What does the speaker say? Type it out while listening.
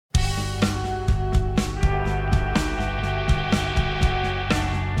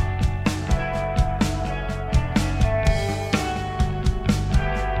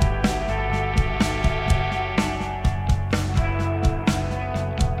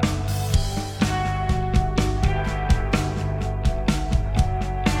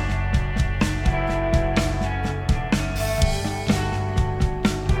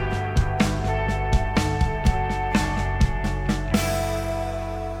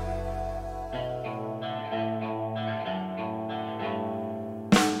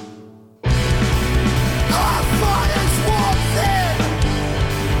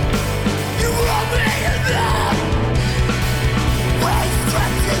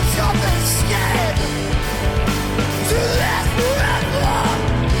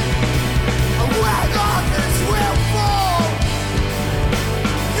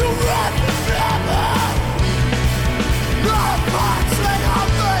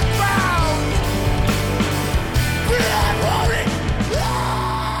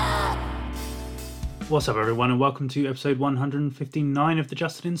What's up, everyone, and welcome to episode 159 of the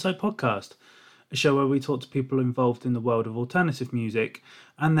Justin Insight podcast, a show where we talk to people involved in the world of alternative music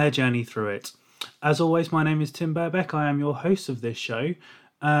and their journey through it. As always, my name is Tim Burbeck. I am your host of this show,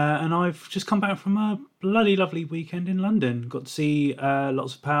 and I've just come back from a bloody lovely weekend in London. Got to see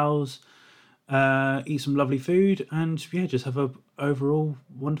lots of pals, eat some lovely food, and yeah, just have a overall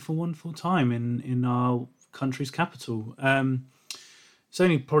wonderful time in our country's capital. It's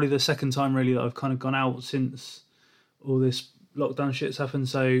only probably the second time really that I've kind of gone out since all this lockdown shit's happened.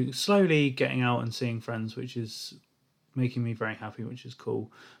 So slowly getting out and seeing friends, which is making me very happy, which is cool.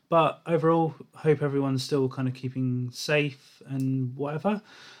 But overall, hope everyone's still kind of keeping safe and whatever.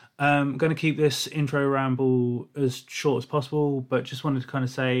 I'm going to keep this intro ramble as short as possible, but just wanted to kind of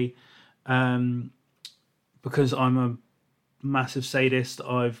say, because I'm a massive sadist,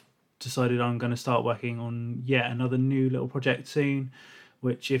 I've decided I'm going to start working on yet another new little project soon,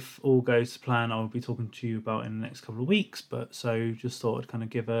 which, if all goes to plan, I'll be talking to you about in the next couple of weeks. But so just thought I'd kind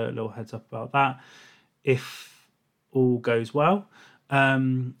of give a little heads up about that if all goes well.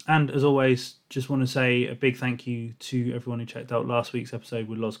 And as always, just want to say a big thank you to everyone who checked out last week's episode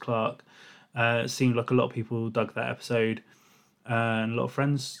with Loz Clark. It seemed like a lot of people dug that episode, and a lot of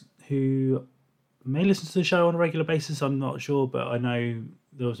friends who may listen to the show on a regular basis. I'm not sure, but I know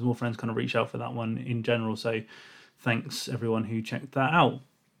there was more friends kind of reach out for that one in general. So thanks everyone who checked that out.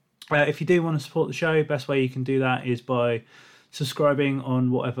 If you do want to support the show, best way you can do that is by subscribing on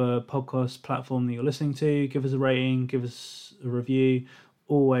whatever podcast platform that you're listening to. Give us a rating, give us a review.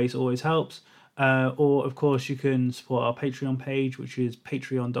 Always helps. Or, of course, you can support our Patreon page, which is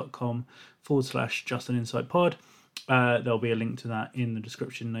patreon.com/Justin Insight Pod. There'll be a link to that in the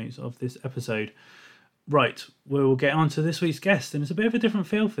description notes of this episode. Right, we'll get on to this week's guest, and it's a bit of a different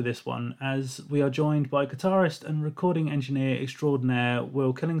feel for this one, as we are joined by guitarist and recording engineer extraordinaire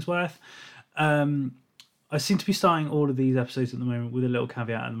Will Killingsworth. I seem to be starting all of these episodes at the moment with a little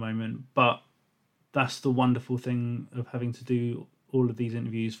caveat at the moment, but that's the wonderful thing of having to do all of these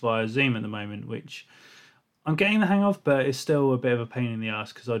interviews via Zoom at the moment, which I'm getting the hang of, but it's still a bit of a pain in the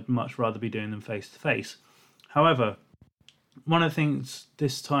ass because I'd much rather be doing them face to face. However, one of the things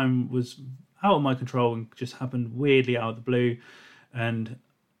this time was out of my control and just happened weirdly out of the blue, and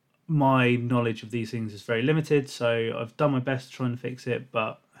my knowledge of these things is very limited, so I've done my best to try and fix it,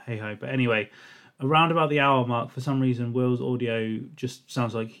 but hey ho. But anyway, around about the hour mark, for some reason Will's audio just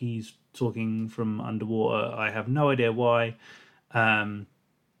sounds like he's talking from underwater. I have no idea why, but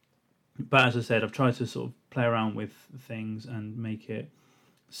as I said, I've tried to sort of play around with things and make it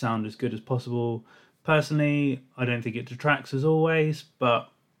sound as good as possible. Personally, I don't think it detracts as always, but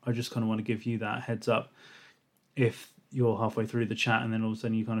I just kind of want to give you that heads up if you're halfway through the chat and then all of a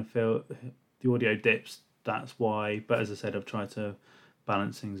sudden you kind of feel the audio dips, that's why. But as I said, I've tried to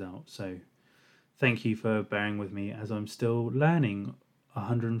balance things out. So thank you for bearing with me as I'm still learning.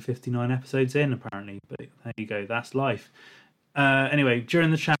 159 episodes in, apparently. But there you go, that's life. Anyway, during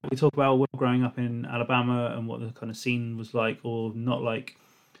the chat, we talk about Will growing up in Alabama and what the kind of scene was like or not like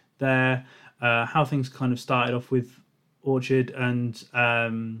there. How things kind of started off with Orchard and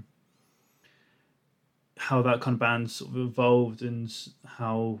how that kind of band sort of evolved, and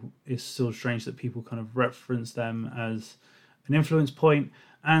how it's still strange that people kind of reference them as an influence point,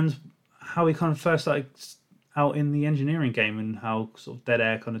 and how he kind of first started out in the engineering game and how sort of Dead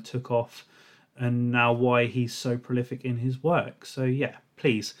Air kind of took off, and now why he's so prolific in his work. So yeah,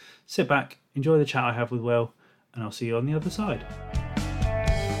 please sit back, enjoy the chat I have with Will, and I'll see you on the other side.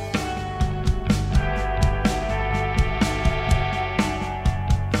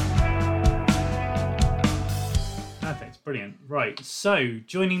 Brilliant. Right. So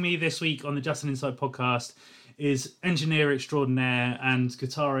joining me this week on the Justin Insight podcast is engineer extraordinaire and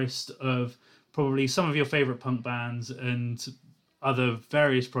guitarist of probably some of your favourite punk bands and other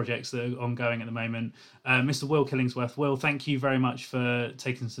various projects that are ongoing at the moment, Mr. Will Killingsworth. Will, thank you very much for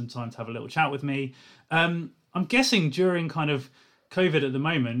taking some time to have a little chat with me. I'm guessing during kind of COVID at the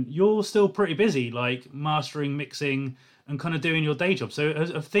moment, you're still pretty busy, like mastering, mixing, and kind of doing your day job. So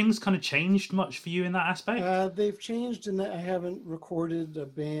have things kind of changed much for you in that aspect? They've changed in that I haven't recorded a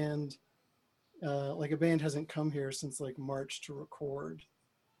band. Like a band hasn't come here since like March to record.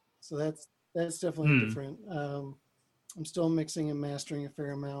 So that's definitely different. I'm still mixing and mastering a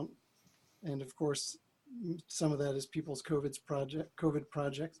fair amount. And of course, some of that is people's COVID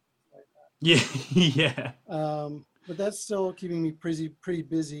projects. Yeah, yeah. But that's still keeping me pretty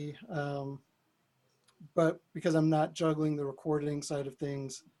busy. But because I'm not juggling the recording side of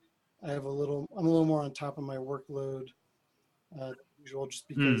things, I'm a little more on top of my workload than usual, just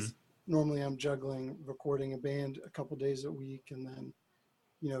because normally I'm juggling recording a band a couple days a week and then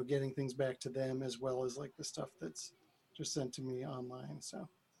getting things back to them, as well as like the stuff that's just sent to me online. So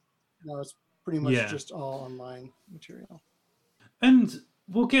it's pretty much Yeah. just all online material. And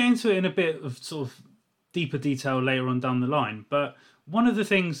we'll get into it in a bit of sort of deeper detail later on down the line. But one of the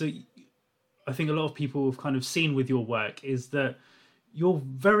things that I think a lot of people have kind of seen with your work is that you're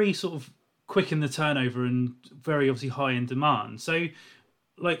very sort of quick in the turnover and very obviously high in demand. So,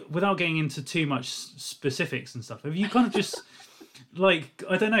 like, without getting into too much specifics and stuff, have you kind of just like,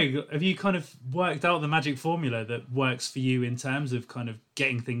 I don't know, have you kind of worked out the magic formula that works for you in terms of kind of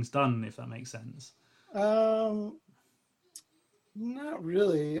getting things done, if that makes sense? Not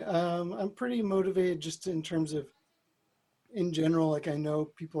really. I'm pretty motivated just in terms of, in general, like I know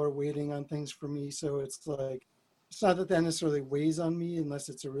people are waiting on things for me. So it's like, it's not that that necessarily weighs on me unless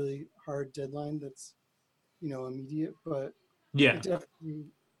it's a really hard deadline that's, immediate, but Yeah. it definitely,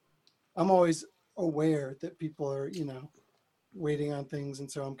 I'm always aware that people are, waiting on things. And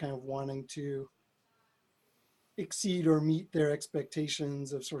so I'm kind of wanting to exceed or meet their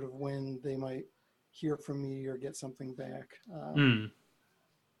expectations of sort of when they might hear from me or get something back. Mm.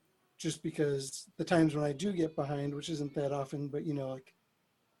 Just because the times when I do get behind, which isn't that often, but like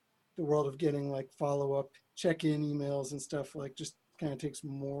the world of getting like follow-up check-in emails and stuff, like just kind of takes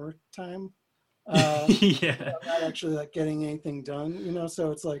more time. Yeah. I'm not actually like getting anything done,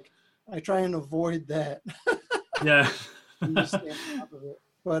 so it's like I try and avoid that. Yeah. And just stay on top of it.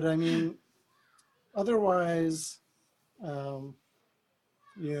 But I mean, otherwise, um,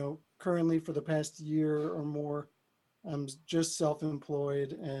 currently for the past year or more, I'm just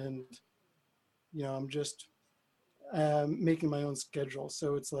self-employed, and I'm just making my own schedule.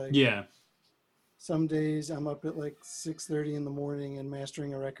 So it's like Yeah. some days I'm up at like 6:30 in the morning and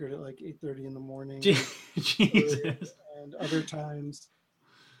mastering a record at like 8:30 in the morning, Jesus. and other times,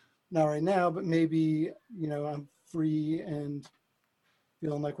 not right now, but maybe I'm free and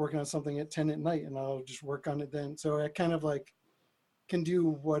feeling like working on something at 10 at night, and I'll just work on it then. So I kind of like can do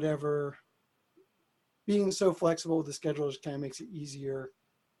whatever. Being so flexible with the schedule just kind of makes it easier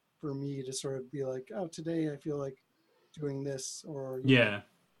for me to sort of be like, oh, today I feel like doing this, or Yeah.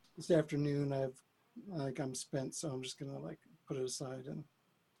 this afternoon I'm spent, so I'm just gonna like put it aside and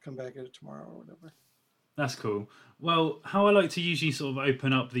come back at it tomorrow or whatever. That's cool. Well, how I like to usually sort of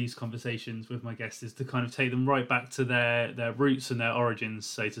open up these conversations with my guests is to kind of take them right back to their roots and their origins,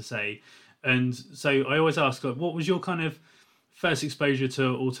 so to say. And so I always ask, like, what was your kind of first exposure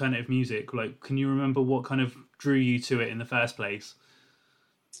to alternative music? Like, can you remember what kind of drew you to it in the first place?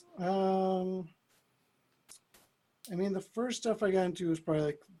 Um, I mean, the first stuff I got into was probably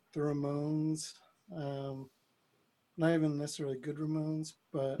like the Ramones. Um, Not even necessarily good Ramones,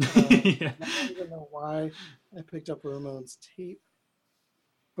 but Yeah. I don't even know why I picked up a Ramones tape.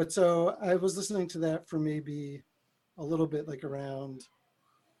 But so I was listening to that for maybe a little bit, like around,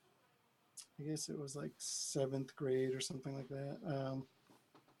 I guess it was like seventh grade or something like that.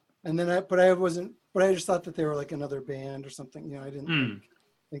 And then but I just thought that they were like another band or something. I didn't like Mm.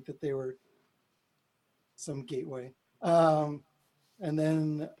 think that they were some gateway. And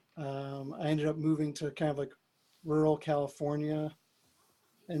then I ended up moving to kind of like rural California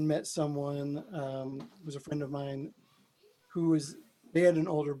and met someone who was a friend of mine they had an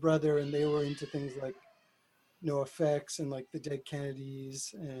older brother, and they were into things like No Effects and like the Dead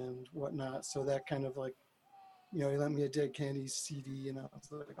Kennedys and whatnot. So that kind of like, he lent me a Dead Kennedys CD, and I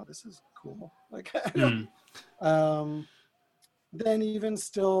was like, oh, this is cool. Like, I don't, Mm. then even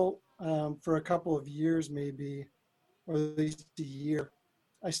still for a couple of years, maybe, or at least a year,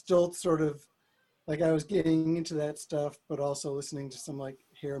 I still sort of like I was getting into that stuff, but also listening to some like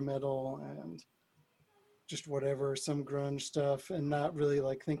hair metal and just whatever, some grunge stuff, and not really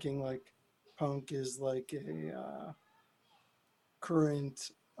like thinking like punk is like a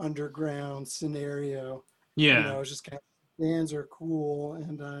current underground scenario. Yeah. It's just kind of bands are cool,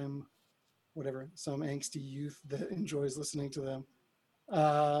 and I'm whatever, some angsty youth that enjoys listening to them.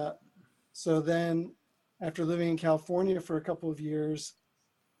 Uh, so then, after living in California for a couple of years,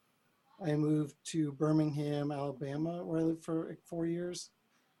 I moved to Birmingham, Alabama, where I lived for like 4 years,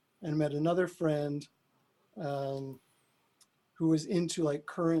 and met another friend um, who was into like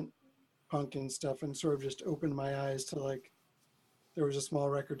current punk and stuff, and sort of just opened my eyes to like, there was a small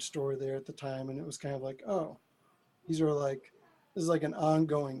record store there at the time, and it was kind of like, oh, these are like, this is like an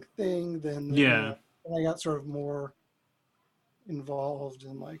ongoing thing. Then, Yeah. and I got sort of more involved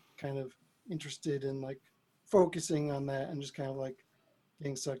and like kind of interested in like focusing on that and just kind of like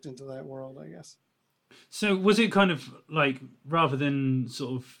getting sucked into that world, I guess. So was it kind of like, rather than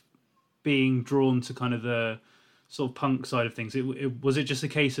sort of being drawn to kind of the sort of punk side of things, was it just a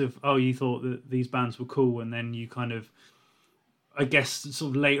case of, oh, you thought that these bands were cool, and then you kind of I guess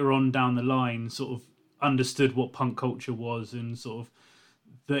sort of later on down the line, sort of understood what punk culture was and sort of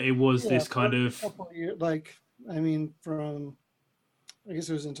that it was Yeah, this for kind a of couple of years, like I mean, from I guess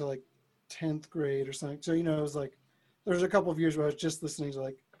it was into like 10th grade or something. So it was like there was a couple of years where I was just listening to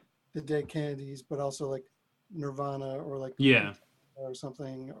like the Dead Kennedys, but also like Nirvana or like yeah, Metallica or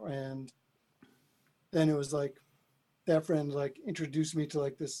something. And then it was like that friend like introduced me to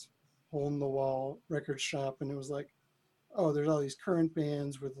like this hole in the wall record shop, and it was like, oh, there's all these current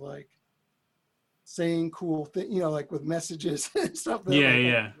bands with like saying cool thing, like with messages and stuff that yeah, like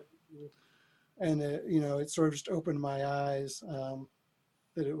yeah, and it sort of just opened my eyes,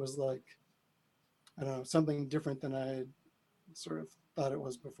 that it was like, I don't know, something different than I had sort of thought it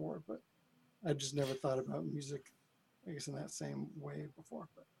was before, but I just never thought about music, I guess, in that same way before.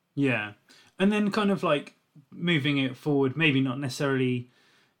 But yeah, and then kind of like moving it forward, maybe not necessarily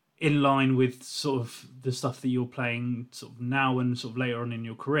in line with sort of the stuff that you're playing sort of now and sort of later on in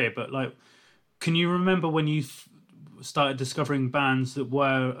your career, but like, can you remember when you started discovering bands that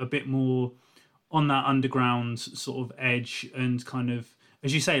were a bit more on that underground sort of edge and kind of,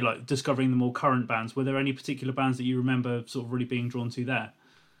 as you say, like discovering the more current bands? Were there any particular bands that you remember sort of really being drawn to there?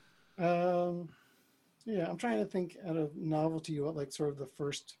 um, yeah, I'm trying to think out of novelty what like sort of the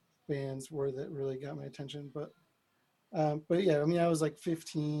first bands were that really got my attention. But yeah, I mean, I was like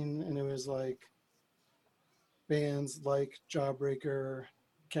 15, and it was like bands like Jawbreaker,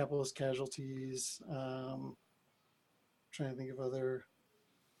 Capitalist Casualties. Trying to think of other,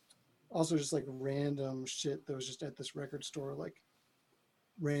 also just like random shit that was just at this record store, like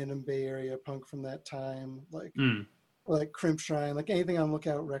random Bay Area punk from that time, like Mm. or like Crimpshrine, like anything on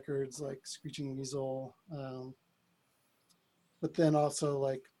Lookout Records, like Screeching Weasel. But then also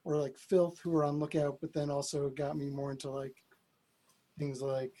like, or like Filth, who were on Lookout, but then also got me more into like things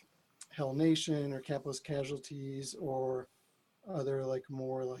like Hell Nation or Capitalist Casualties, or other like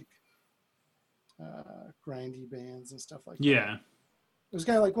more like grindy bands and stuff like that. Yeah. It was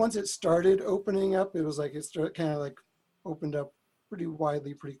kind of like once it started opening up, it was like it started kind of like opened up pretty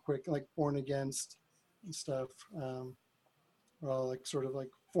widely, pretty quick, like Born Against and stuff. Were all like sort of like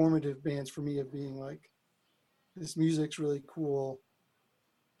formative bands for me of being like, this music's really cool.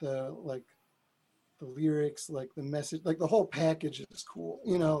 The like the lyrics, like the message, like the whole package is cool.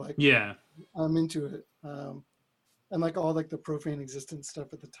 Like Yeah. I'm into it. And like all like the Profane Existence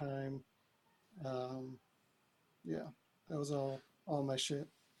stuff at the time. Um, yeah, that was all my shit.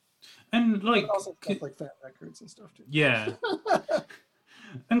 And But like, also stuff like Fat Records and stuff too. yeah.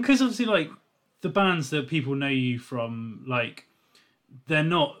 And because obviously, like, the bands that people know you from, like, they're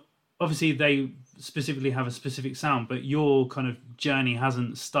not, obviously, they specifically have a specific sound, but your kind of journey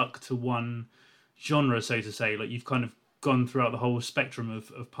hasn't stuck to one genre, so to say. Like, you've kind of gone throughout the whole spectrum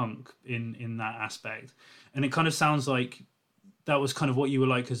of punk in that aspect. And it kind of sounds like that was kind of what you were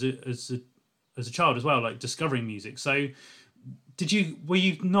like as a child as well, like discovering music. So were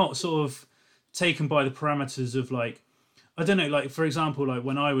you not sort of taken by the parameters of like, I don't know, like for example, like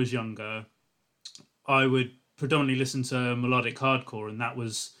when I was younger, I would predominantly listen to melodic hardcore, and that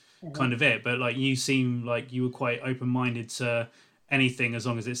was Mhm. kind of it. But like you seem like you were quite open minded to anything as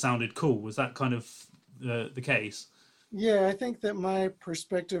long as it sounded cool. Was that kind of the case? Yeah, I think that my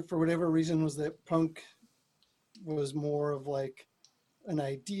perspective, for whatever reason, was that punk was more of like an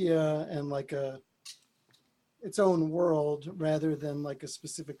idea and like its own world rather than like a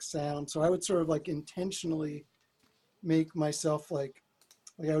specific sound. So I would sort of like intentionally make myself like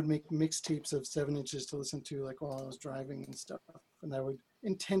I would make mixtapes of 7 inches to listen to like while I was driving and stuff. And I would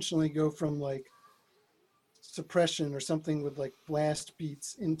intentionally go from like Suppression or something with like blast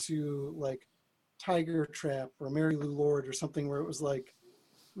beats into like Tiger Trap or Mary Lou Lord or something where it was like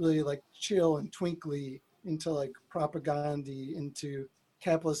really like chill and twinkly, into like Propaganda, into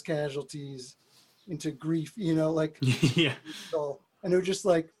Capitalist Casualties, into Grief, like Yeah, and it was just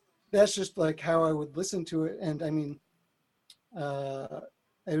like, that's just like how I would listen to it. And I mean, uh,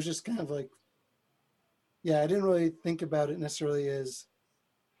 it was just kind of like, yeah, I didn't really think about it necessarily as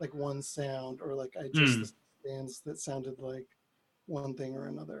like one sound, or like I just mm, listened to bands that sounded like one thing or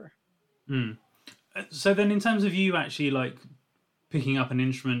another. mm. So then, in terms of you actually like picking up an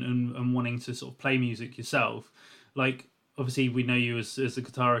instrument and wanting to sort of play music yourself, like obviously we know you as a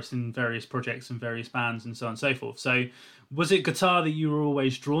guitarist in various projects and various bands and so on and so forth. So was it guitar that you were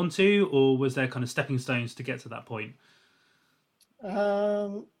always drawn to, or was there kind of stepping stones to get to that point?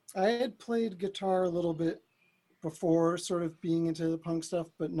 I had played guitar a little bit before sort of being into the punk stuff,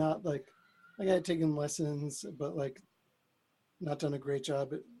 but not like I had taken lessons, but like not done a great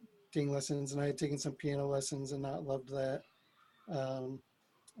job at taking lessons. And I had taken some piano lessons and not loved that. Um,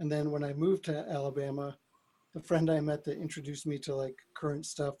 and then when I moved to Alabama, the friend I met that introduced me to like current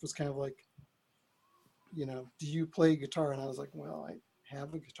stuff was kind of like, you know, do you play guitar? And I was like, well, I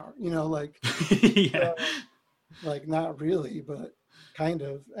have a guitar, you know, like, Yeah. like not really, but kind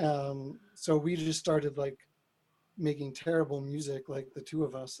of. So we just started like making terrible music, like the two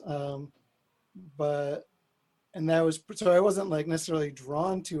of us. But and that was so I wasn't like necessarily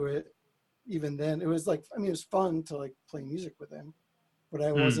drawn to it even then. It was like, I mean, it was fun to like play music with him, but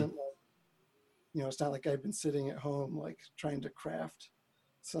I wasn't like, you know, it's not like I've been sitting at home like trying to craft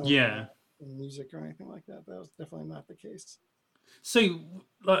some Yeah. music or anything like that. That was definitely not the case. So,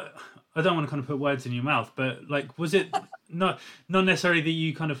 like, I don't want to kind of put words in your mouth, but like, was it not necessarily that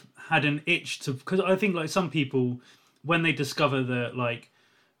you kind of had an itch to? Because I think like some people, when they discover that, like,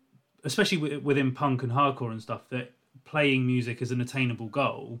 especially within punk and hardcore and stuff, that playing music is an attainable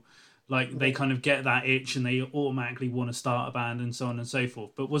goal, like they Right. kind of get that itch and they automatically want to start a band and so on and so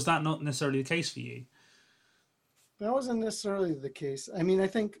forth. But was that not necessarily the case for you? That wasn't necessarily the case. I mean, I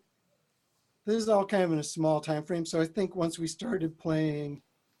think this is all kind of in a small time frame. So I think once we started playing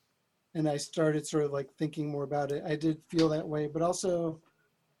and I started sort of like thinking more about it, I did feel that way. But also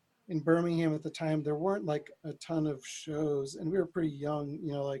in Birmingham at the time, there weren't like a ton of shows and we were pretty young,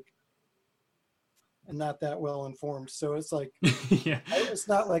 you know, like, and not that well informed. So it's like, Yeah. it's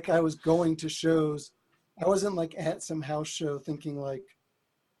not like I was going to shows. I wasn't like at some house show thinking like,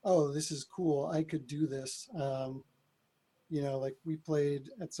 oh, this is cool. I could do this. You know, like we played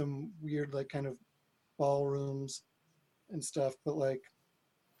at some weird like kind of ballrooms and stuff, but like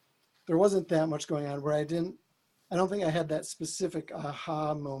there wasn't that much going on where I don't think I had that specific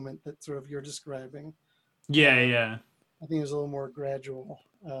aha moment that sort of you're describing. Yeah, Uh, yeah. I think it was a little more gradual.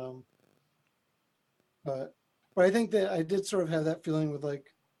 But but I think that I did sort of have that feeling with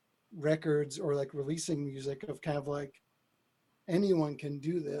like records or like releasing music of kind of like anyone can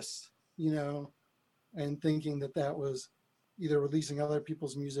do this, you know, and thinking that that was either releasing other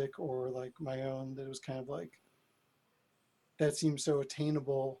people's music or like my own, that it was kind of like that seemed so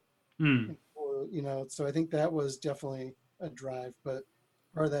attainable, Hmm. or, you know, so I think that was definitely a drive, but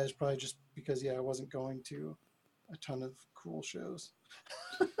part of that is probably just because, yeah, I wasn't going to a ton of cool shows.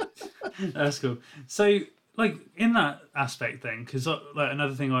 That's cool. So, like in that aspect, then, because like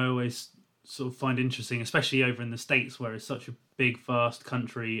another thing I always sort of find interesting, especially over in the States, where it's such a big, vast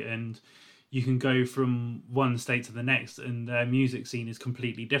country, and you can go from one state to the next, and their music scene is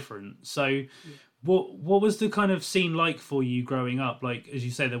completely different. So, what was the kind of scene like for you growing up? Like as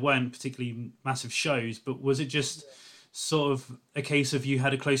you say, there weren't particularly massive shows, but was it just sort of a case of you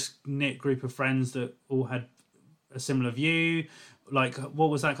had a close knit group of friends that all had a similar view? Like, what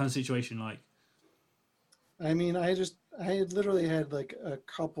was that kind of situation like? I mean, I had literally had like a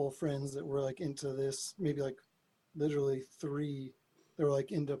couple friends that were like into this, maybe like literally three that were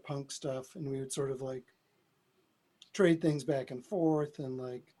like into punk stuff, and we would sort of like trade things back and forth and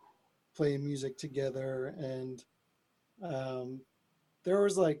like play music together. And um, there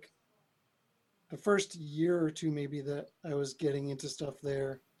was like the first year or two maybe that I was getting into stuff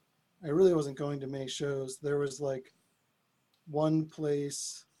there. I really wasn't going to many shows. There was like one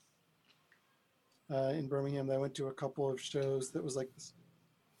place in Birmingham that I went to a couple of shows that was like this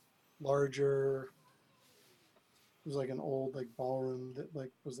larger. It was like an old like ballroom that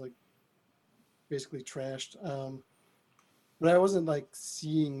like was like basically trashed. But I wasn't like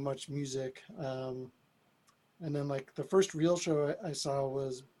seeing much music. And then like the first real show I saw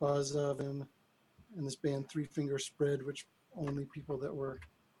was Buzz Oven and this band Three Finger Spread, which only people that were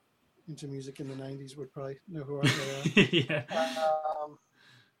into music in the 90s would probably know who they Yeah. are.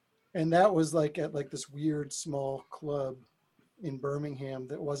 And that was like at like this weird small club in Birmingham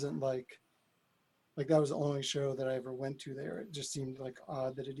that wasn't like that was the only show that I ever went to there. It just seemed like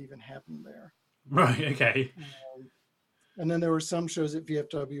odd that it even happened there. Right. Okay. And then there were some shows at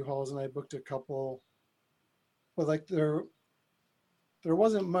VFW halls, and I booked a couple, but like there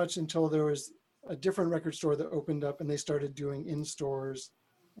wasn't much until there was a different record store that opened up, and they started doing in stores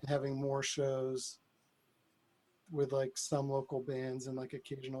and having more shows with like some local bands and like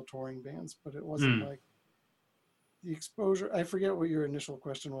occasional touring bands. But it wasn't Hmm. like the exposure. I forget what your initial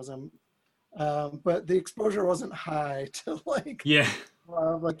question was. But the exposure wasn't high to Yeah.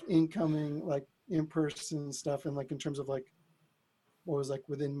 like incoming like in person stuff, and like in terms of like what was like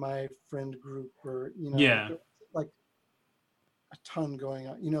within my friend group, or you know, like Yeah. there was, like a ton going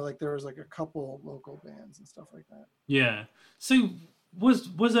on, you know, like there was like a couple local bands and stuff like that. Yeah. So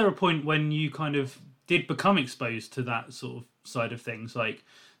was there a point when you kind of did become exposed to that sort of side of things, like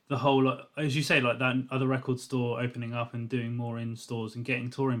the whole, as you say, like that other record store opening up and doing more in stores and getting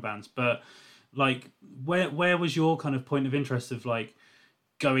touring bands, but like where was your kind of point of interest of like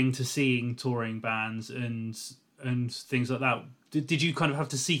going to seeing touring bands and things like that? Did you kind of have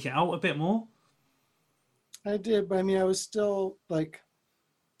to seek it out a bit more? I did, but I mean, I was still like,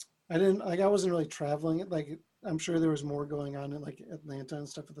 I wasn't really traveling. Like, I'm sure there was more going on in like Atlanta and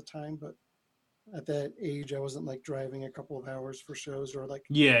stuff at the time, but at that age, I wasn't like driving a couple of hours for shows, or like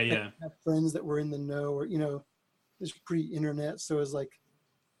Yeah, I yeah. didn't have friends that were in the know, or this pre-internet. So it was like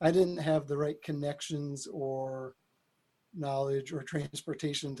I didn't have the right connections or knowledge or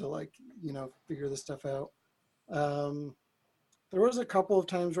transportation to like figure this stuff out. Um, there was a couple of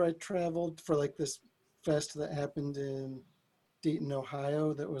times where I traveled for like this fest that happened in Dayton,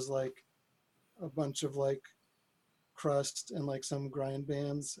 Ohio, that was like a bunch of like crust and like some grind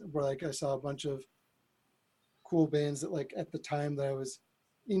bands, where like I saw a bunch of cool bands that like at the time that I was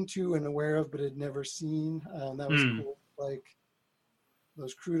into and aware of but had never seen. That was cool. Like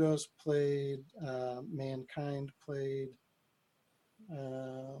those Crudos played, Mankind played,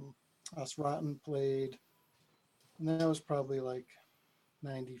 Us Rotten played, and that was probably like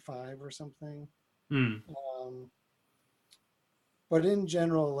 95 or something. But in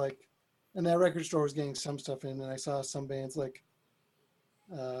general, like, and that record store was getting some stuff in, and I saw some bands like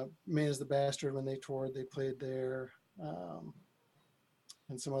Man is the Bastard, when they toured, they played there,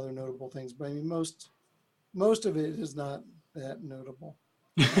 and some other notable things. But I mean, most of it is not that notable.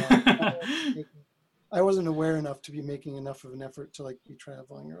 I wasn't aware enough to be making enough of an effort to like be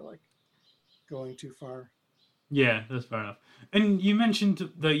traveling or like going too far. Yeah, that's fair enough. And you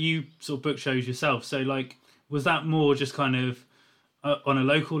mentioned that you sort of book shows yourself. So, like, was that more just kind of on a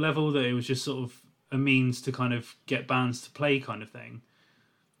local level, that it was just sort of a means to kind of get bands to play kind of thing?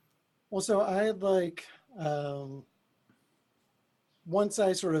 Well, so I had like, once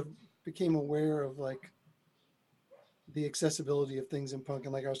I sort of became aware of like the accessibility of things in punk,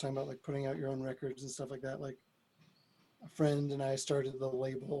 and like I was talking about like putting out your own records and stuff like that, like a friend and I started the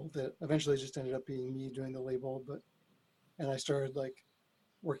label that eventually just ended up being me doing the label, and I started like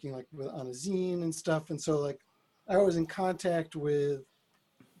working like on a zine and stuff. And so like I was in contact with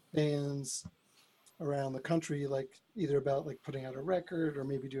bands around the country, like either about like putting out a record or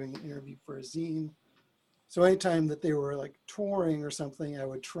maybe doing an interview for a zine. So anytime that they were like touring or something, I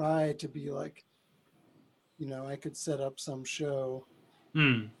would try to be like, I could set up some show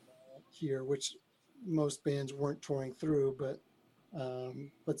here, which most bands weren't touring through, but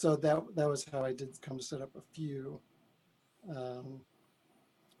so that was how I did come to set up a few,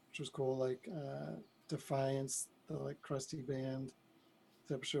 which was cool. Like Defiance, the like crusty band,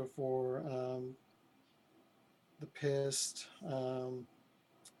 set up a show for The Pissed, and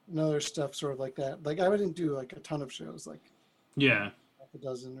other stuff sort of like that. Like I wouldn't do like a ton of shows, like half a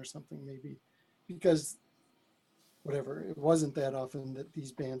dozen or something maybe, because whatever, it wasn't that often that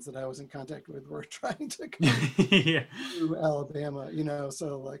these bands that I was in contact with were trying to come to Alabama,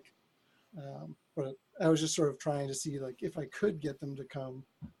 so like, but I was just sort of trying to see like if I could get them to come.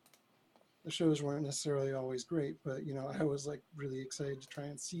 The shows weren't necessarily always great, but I was like really excited to try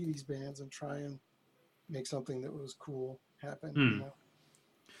and see these bands and try and make something that was cool happen.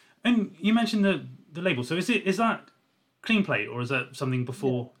 And you mentioned the label. So is that Clean Plate, or is that something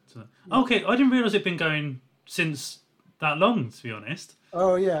before? Yeah. Okay, I didn't realize it'd been going since that long, to be honest.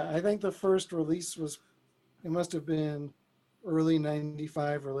 Oh yeah, I think the first release it must have been early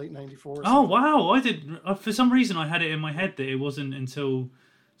 95 or late 94. Oh wow, I did. For some reason, I had it in my head that it wasn't until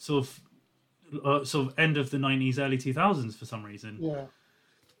sort of end of the 90s, early 2000s for some reason. Yeah.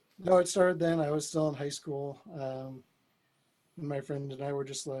 No, it started then. I was still in high school. And my friend and I were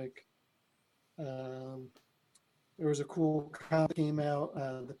just like, there was a cool comic that came out,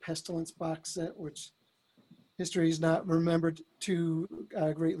 the Pestilence box set, which history is not remembered too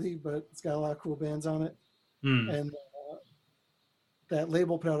greatly, but it's got a lot of cool bands on it. And that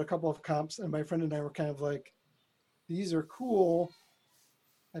label put out a couple of comps, and my friend and I were kind of like, these are cool.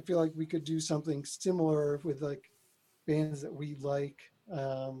 I feel like we could do something similar with like bands that we like.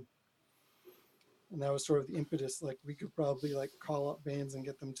 And that was sort of the impetus. Like we could probably like call up bands and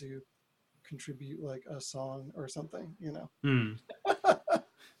get them to contribute like a song or something,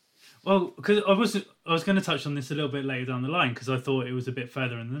 Well, because I was going to touch on this a little bit later down the line, because I thought it was a bit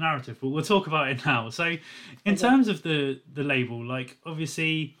further in the narrative, but we'll talk about it now. So, in terms of the label, like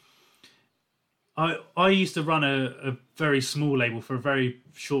obviously, I used to run a very small label for a very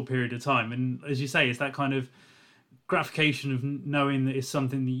short period of time, and as you say, it's that kind of gratification of knowing that it's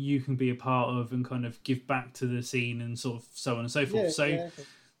something that you can be a part of and kind of give back to the scene and sort of so on and so forth.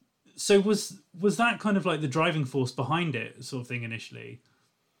 So was that kind of like the driving force behind it, sort of thing, initially?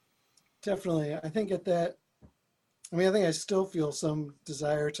 Definitely. I think I think I still feel some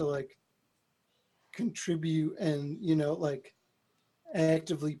desire to like contribute and, like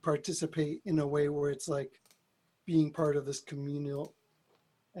actively participate in a way where it's like being part of this communal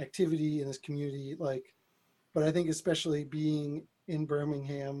activity in this community. Like, but I think especially being in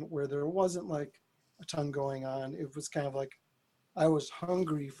Birmingham where there wasn't like a ton going on, it was kind of like I was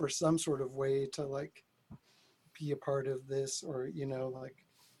hungry for some sort of way to like be a part of this, or, you know, like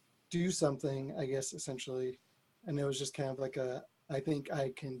do something, I guess, essentially. And it was just kind of like I think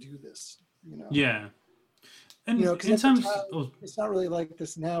I can do this, you know? Yeah. And you know, because in at the terms time, of, it's not really like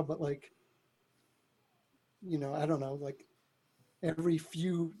this now, but like, you know, I don't know, like every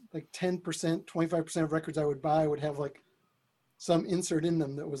few, like 10%, 25% of records I would buy would have like some insert in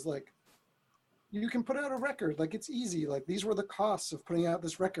them that was like, you can put out a record, like it's easy. Like these were the costs of putting out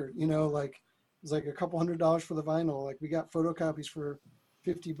this record, you know, like it was like a couple $100 for the vinyl. Like we got photocopies for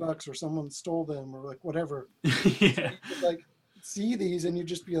 $50 or someone stole them or like whatever. yeah. So you could like see these and you'd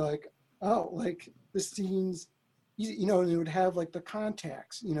just be like, oh, like this seems easy, you know, and it would have like the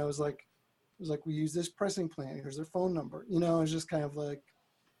contacts, you know, it was like we use this pressing plant, here's their phone number, you know, it's just kind of like,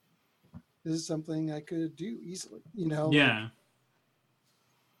 this is something I could do easily, you know. Yeah. Like,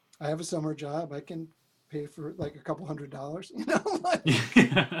 I have a summer job, I can pay for like a couple $100, you know, like,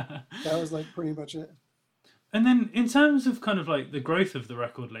 that was like pretty much it. And then in terms of kind of like the growth of the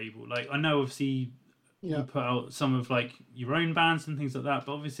record label, like I know obviously you put out some of like your own bands and things like that,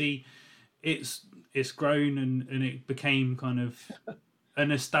 but obviously it's grown and it became kind of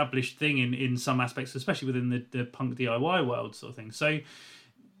an established thing in some aspects, especially within the punk DIY world sort of thing. So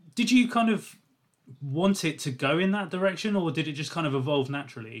did you kind of want it to go in that direction, or did it just kind of evolve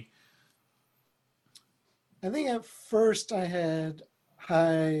naturally? I think at first I had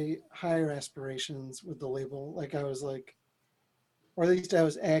higher aspirations with the label. Like I was like, or at least I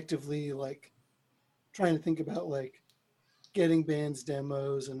was actively like trying to think about like getting bands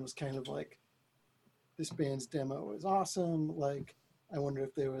demos, and was kind of like, this band's demo is awesome. Like I wonder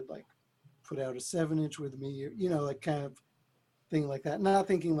if they would like put out a 7-inch with me, or, you know, like kind of thing like that. Not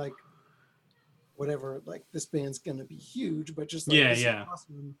thinking like whatever, like this band's gonna be huge, but just like, this is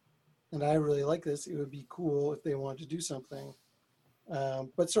awesome, and I really like this. It would be cool if they wanted to do something.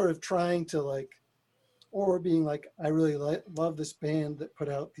 But sort of trying to like, or being like, I really love this band that put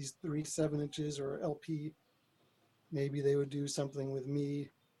out these 3 7-inches or LP. Maybe they would do something with me.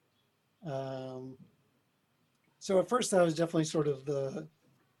 So at first that was definitely sort of the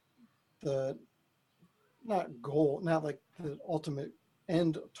not goal, not like the ultimate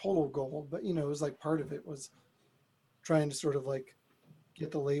end total goal, but you know, it was like part of it was trying to sort of like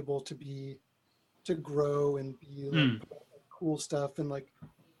get the label to grow and be like cool stuff, and like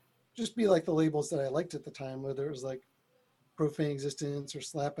just be like the labels that I liked at the time, whether it was like Profane Existence or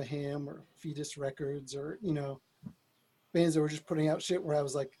Slap a Ham or Fetus Records, or, you know, bands that were just putting out shit where I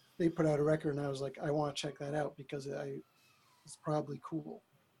was like, they put out a record and I was like, I want to check that out because it's probably cool.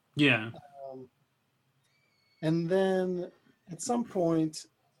 Yeah. And then at some point,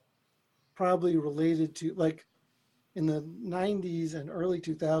 probably related to like in the 90s and early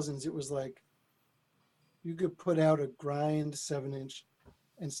 2000s, it was like you could put out a grind 7-inch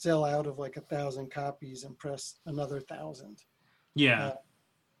and sell out of like 1,000 copies and press another 1,000. Yeah.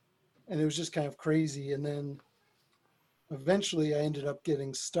 And it was just kind of crazy. And then eventually I ended up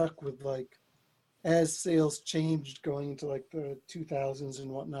getting stuck with like, as sales changed going into like the 2000s and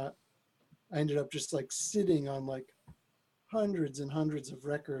whatnot, I ended up just like sitting on like hundreds and hundreds of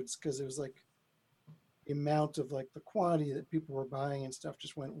records, because it was like the amount of like the quantity that people were buying and stuff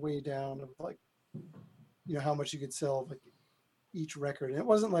just went way down of like, you know, how much you could sell of like each record. And it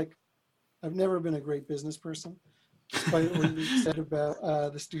wasn't like, I've never been a great business person, despite what you said about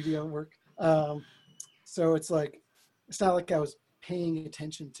the studio work. So it's like, it's not like I was paying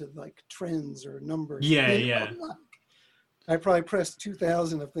attention to like trends or numbers. Yeah, you know? yeah. I probably pressed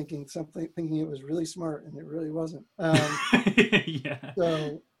 2,000 of thinking it was really smart, and it really wasn't. Yeah.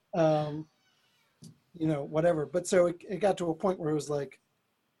 So, you know, whatever. But so it got to a point where it was like,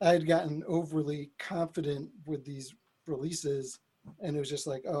 I had gotten overly confident with these releases, and it was just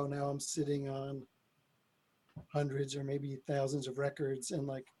like, oh, now I'm sitting on hundreds or maybe thousands of records and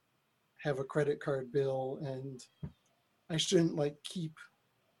like have a credit card bill, and I shouldn't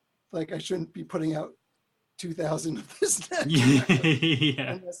I shouldn't be putting out 2,000 of this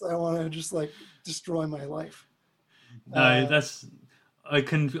Yeah. unless I want to just like destroy my life. No, I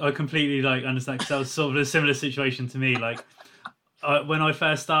completely like understand, because that was sort of a similar situation to me. Like when I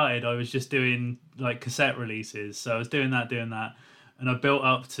first started, I was just doing like cassette releases, so I was doing that, and I built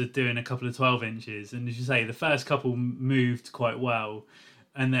up to doing a couple of 12 inches. And as you say, the first couple moved quite well,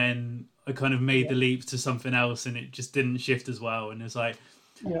 and then I kind of made the leap to something else, and it just didn't shift as well. And it's like,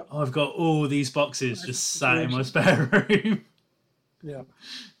 I've got all these boxes just sat in my spare room. Yeah.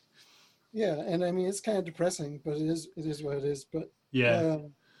 Yeah. And I mean, it's kind of depressing, but it is what it is. But Yeah.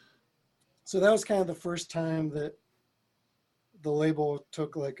 so that was kind of the first time that the label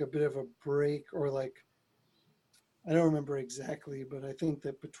took like a bit of a break, or like, I don't remember exactly, but I think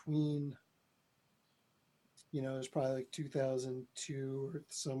that between, it was probably like 2002 or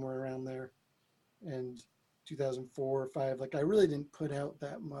somewhere around there, and 2004 or 5, like I really didn't put out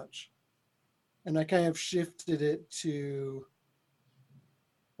that much. And I kind of shifted it to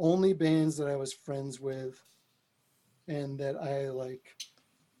only bands that I was friends with and that I like.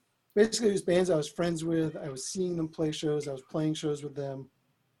 Basically, these bands I was friends with, I was seeing them play shows, I was playing shows with them,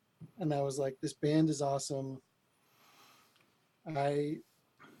 and I was like, this band is awesome. I,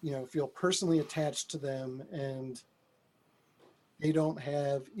 feel personally attached to them, and they don't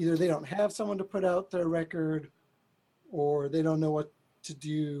have someone to put out their record, or they don't know what to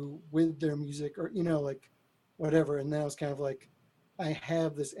do with their music, or like whatever. And then I was kind of like, I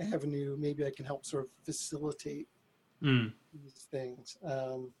have this avenue, maybe I can help sort of facilitate these things.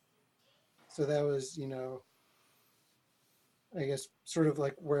 So that was, I guess sort of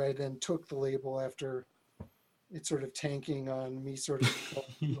like where I then took the label after it sort of tanking on me sort of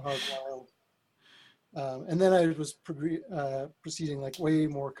going too hog wild. And then I was proceeding like way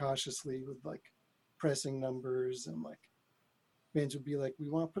more cautiously with like pressing numbers, and like bands would be like, we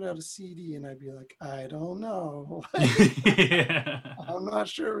want to put out a CD, and I'd be like, I don't know. Yeah. I'm not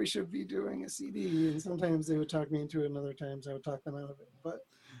sure we should be doing a CD. And sometimes they would talk me into it, and other times I would talk them out of it. But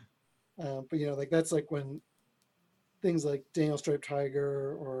like that's like when things like Daniel Striped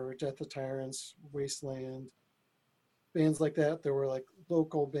Tiger or Death of Tyrants, Wasteland, bands like that, there were like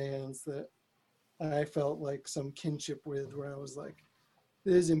local bands that I felt like some kinship with, where I was like,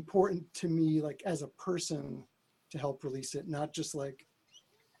 it is important to me, like as a person, to help release it, not just like,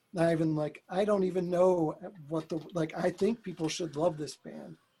 not even like, I don't even know I think people should love this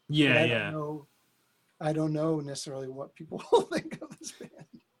band, but Yeah, I don't know necessarily what people will think of this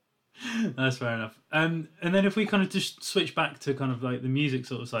band. that's fair enough. And then if we kind of just switch back to kind of like the music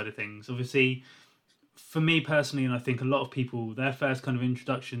sort of side of things, obviously, for me personally, and I think a lot of people, their first kind of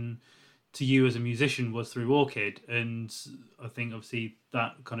introduction to you as a musician was through Orchid, and I think obviously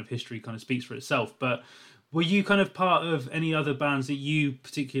that kind of history kind of speaks for itself. But were you kind of part of any other bands that you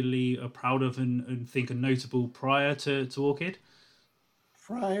particularly are proud of and think are notable prior to Orchid?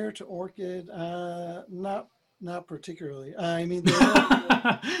 Prior to Orchid, not particularly. I mean,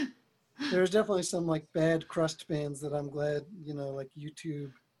 there's definitely some like bad crust bands that I'm glad, like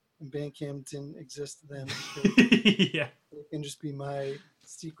YouTube and Bandcamp didn't exist then, because Yeah. it can just be my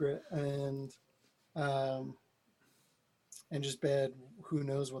secret, um, and just bad, who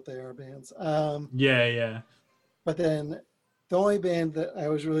knows what they are bands. Yeah. But then the only band that I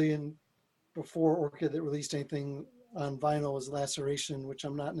was really in before Orchid that released anything on vinyl was Laceration, which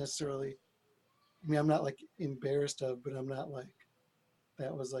I'm not necessarily, I mean, I'm not like embarrassed of, but I'm not like,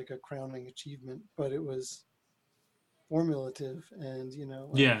 that was like a crowning achievement, but it was formulative, and,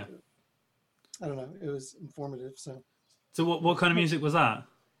 like, Yeah. I don't know, it was informative. So So what kind of music was that?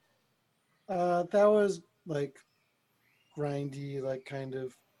 that was like grindy, like kind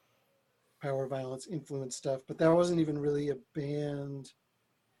of power violence influenced stuff, but that wasn't even really a band.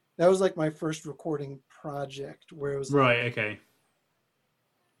 That was like my first recording project, where it was Right. Okay.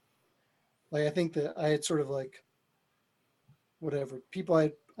 like I think that I had sort of like, whatever people,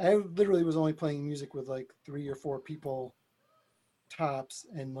 I literally was only playing music with like 3 or 4 people tops,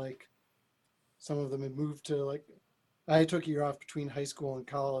 and like some of them had moved to like, I took a year off between high school and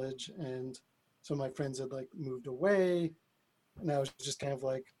college, and some of my friends had like moved away, and I was just kind of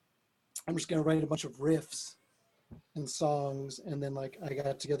like, I'm just gonna write a bunch of riffs and songs, and then like I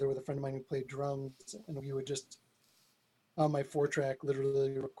got together with a friend of mine who played drums, and we would just, on my 4-track,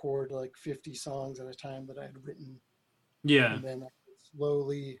 literally record like 50 songs at a time that I had written, Yeah. and then I would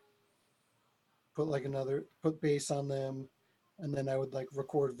slowly put bass on them, and then I would like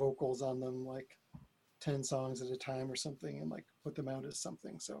record vocals on them, like 10 songs at a time or something, and like put them out as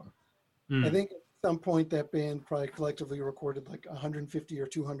something. So I Mm. think at some point that band probably collectively recorded like 150 or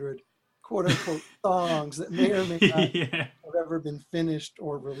 200 quote unquote songs that may or may not Yeah. have ever been finished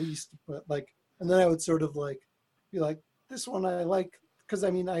or released. But like, and then I would sort of like be like, this one I like, because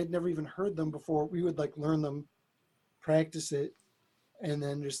I mean, I had never even heard them before. We would like learn them, practice it, and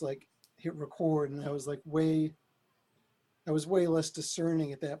then just like hit record. And I was way less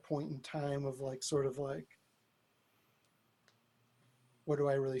discerning at that point in time of like, sort of like, what do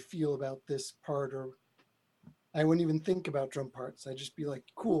I really feel about this part? Or I wouldn't even think about drum parts. I'd just be like,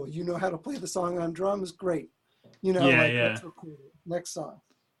 cool, you know how to play the song on drums? Great. Yeah. Like, Yeah. let's record it. Next song.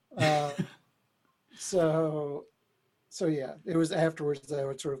 Uh, so so yeah, it was afterwards that I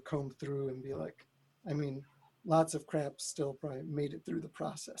would sort of comb through and be like, I mean, lots of crap still probably made it through the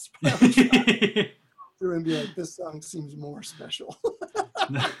process, but I would try through and be like, this song seems more special.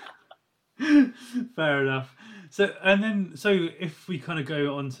 Fair enough. So if we kind of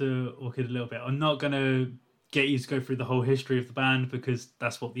go on to Orchid a little bit, I'm not going to get you to go through the whole history of the band because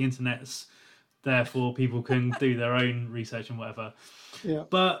that's what the internet's there for. People can do their own research and whatever. Yeah.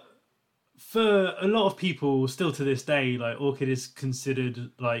 But for a lot of people, still to this day, like Orchid is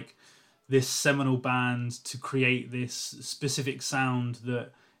considered like this seminal band to create this specific sound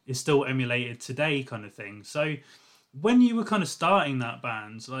that is still emulated today, kind of thing. So when you were kind of starting that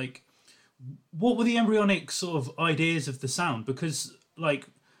band, like what were the embryonic sort of ideas of the sound? Because like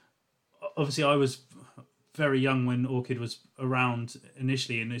obviously I was very young when Orchid was around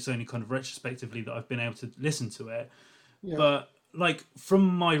initially, and it's only kind of retrospectively that I've been able to listen to it. Yeah. But like from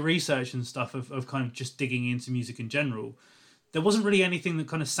my research and stuff of kind of just digging into music in general, there wasn't really anything that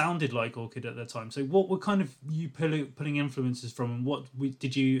kind of sounded like Orchid at that time. So what were kind of you pulling influences from, and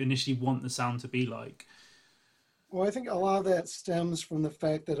did you initially want the sound to be like? Well, I think a lot of that stems from the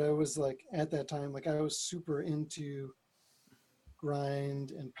fact that I was like, at that time, like I was super into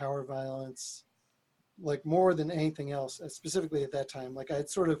grind and power violence, like more than anything else, specifically at that time. Like I'd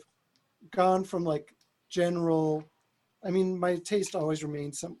sort of gone from like general, I mean, my taste always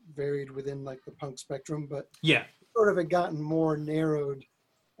remained some varied within like the punk spectrum, but Yeah. sort of had gotten more narrowed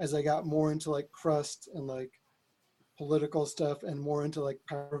as I got more into like crust and like political stuff and more into like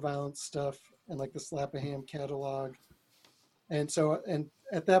power violence stuff and like the Slap a Ham catalog. And so, and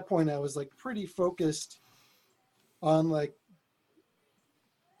at that point I was like pretty focused on like,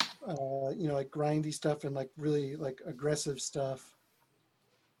 like grindy stuff and like really like aggressive stuff.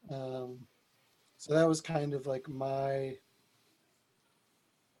 So that was kind of like I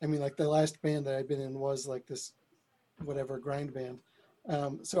mean, like the last band that I'd been in was like this, whatever, grind band.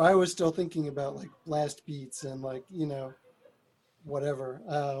 So I was still thinking about like blast beats and like, whatever.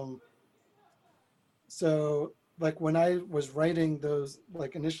 So like when I was writing those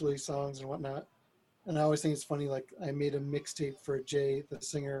like initially songs and whatnot, and I always think it's funny, like I made a mixtape for Jay, the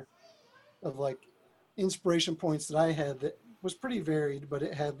singer, of like inspiration points that I had that was pretty varied, but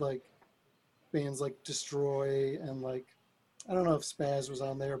it had like bands like Destroy and like, I don't know if Spaz was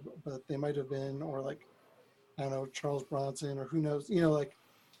on there, but they might have been, or like, I don't know, Charles Bronson or who knows, like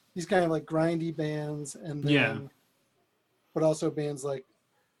these kind of like grindy bands. And Yeah. then, but also bands like,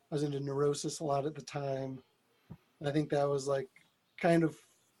 I was into Neurosis a lot at the time. And I think that was like kind of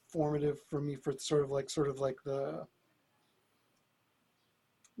formative for me for sort of like the,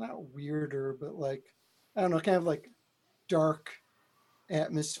 not weirder, but like, I don't know, kind of like dark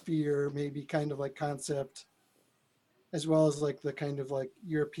atmosphere, maybe kind of like concept, as well as like the kind of like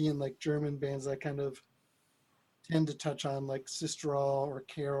European, like German bands that kind of tend to touch on like Sisteral or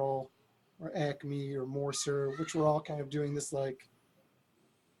Carol or Acme or Morser, which were all kind of doing this like,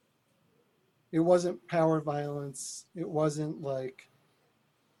 it wasn't power violence, it wasn't like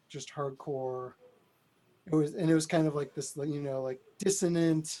just hardcore. It was kind of like this, like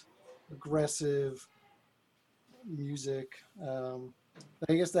dissonant, aggressive music.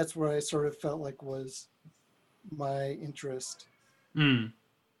 I guess that's where I sort of felt like was my interest. Mm.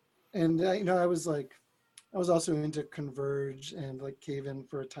 And I was also into Converge and like Cave In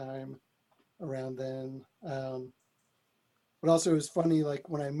for a time around then. But also it was funny, like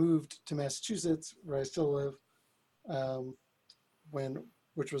when I moved to Massachusetts, where I still live, um,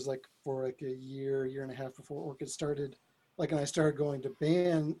 which was like for like a year and a half before Orchid started, like, and I started going to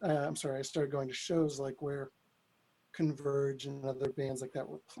I started going to shows like where Converge and other bands like that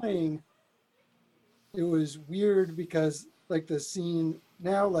were playing. It was weird because like the scene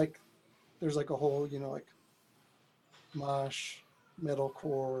now, like there's like a whole, like mosh,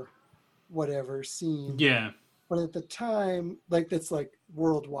 metalcore, whatever scene. Yeah. But at the time, like that's like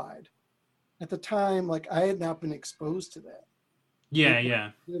worldwide. At the time, like I had not been exposed to that. Yeah.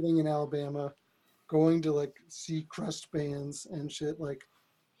 Yeah. Living in Alabama, going to like see crust bands and shit, like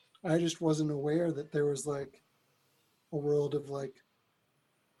I just wasn't aware that there was like a world of like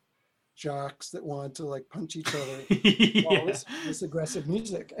jocks that wanted to like punch each other while Yeah. listening to this aggressive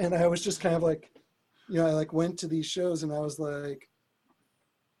music. And I was just kind of like, I like went to these shows and I was like,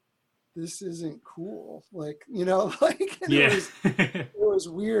 this isn't cool. Like, like, and Yeah. it was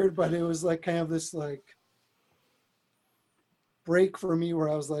weird, but it was like kind of this like break for me where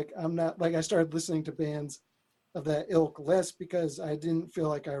I was like, I'm not, like, I started listening to bands of that ilk less because I didn't feel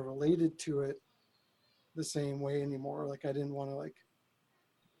like I related to it the same way anymore. Like I didn't want to like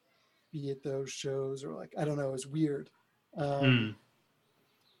be at those shows, or like, I don't know, it was weird. Mm.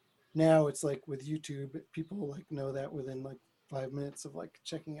 now it's like with YouTube, people like know that within like 5 minutes of like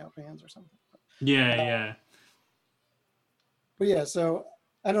checking out bands or something. Yeah, yeah. But yeah, so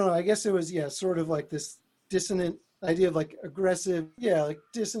I don't know. I guess it was sort of like this dissonant idea of like aggressive, like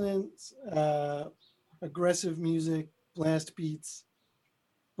dissonance, aggressive music, blast beats,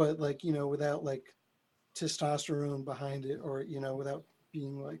 but like without like testosterone behind it, or without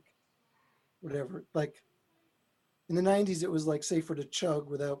being like whatever. Like in the '90s, it was like safer to chug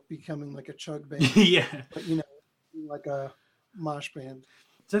without becoming like a chug band, Yeah. but like a mosh band.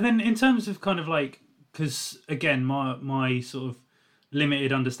 So then, in terms of kind of like, because again, my sort of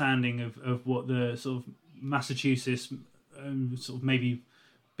limited understanding of what the sort of Massachusetts, sort of maybe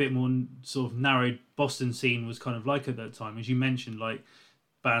bit more sort of narrowed Boston scene was kind of like at that time, as you mentioned, like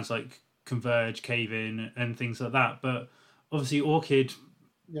bands like Converge, Cave In, and things like that. But obviously, Orchid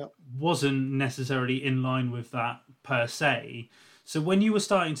Yeah. wasn't necessarily in line with that per se. So when you were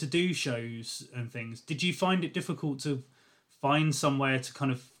starting to do shows and things, did you find it difficult to find somewhere to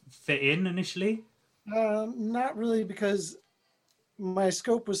kind of fit in initially? Not really, because my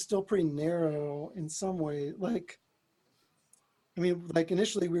scope was still pretty narrow in some way. Like, I mean, like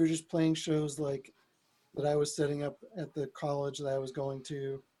initially we were just playing shows like that I was setting up at the college that I was going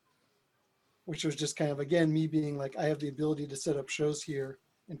to, which was just kind of, again, me being like, I have the ability to set up shows here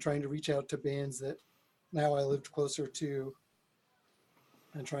and trying to reach out to bands that now I lived closer to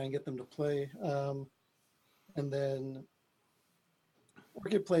and try and get them to play. And then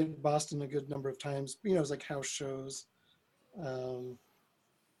Orchid played Boston a good number of times. It was like house shows um,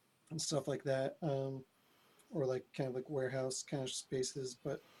 and stuff like that, or like kind of like warehouse kind of spaces.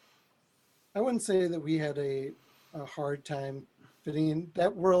 But I wouldn't say that we had a hard time fitting in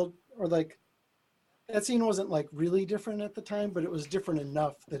that world, or like that scene wasn't like really different at the time, but it was different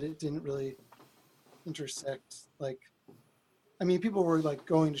enough that it didn't really intersect. Like, I mean, people were like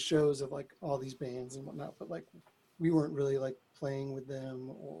going to shows of like all these bands and whatnot, but like we weren't really like playing with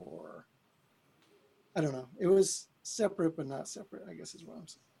them, or I don't know. It was separate but not separate, I guess is what I'm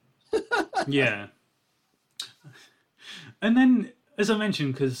saying. Yeah. And then, as I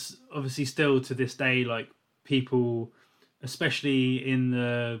mentioned, because obviously, still to this day, like people, especially in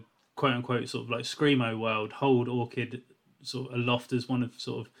the quote unquote sort of like screamo world, hold Orchid sort of aloft as one of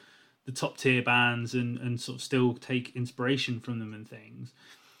sort of the top tier bands, and sort of still take inspiration from them and things.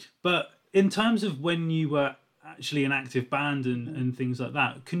 But in terms of when you were actually an active band and things like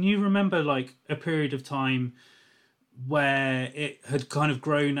that, can you remember like a period of time where it had kind of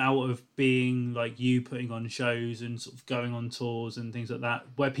grown out of being like you putting on shows and sort of going on tours and things like that,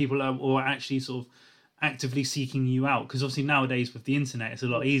 where people are or actually sort of actively seeking you out? Because obviously nowadays with the internet it's a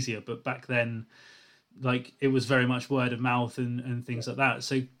lot easier, but back then like it was very much word of mouth and things like that.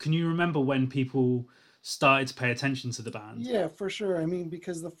 So can you remember when people started to pay attention to the band? Yeah, for sure. I mean,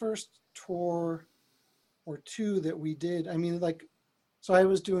 because the first tour or two that we did, I mean, like, so I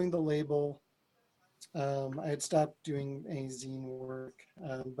was doing the label. I had stopped doing any zine work,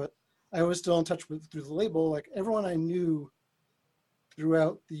 but I was still in touch with through the label. Like everyone I knew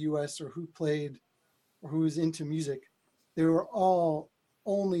throughout the U.S. or who played or who was into music, they were all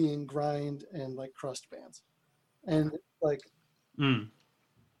only in grind and like crust bands, and like Mm.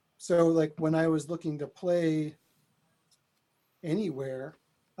 so like when I was looking to play anywhere,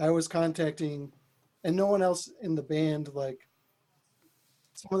 I was contacting, and no one else in the band, like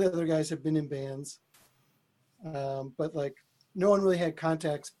some of the other guys have been in bands, but like no one really had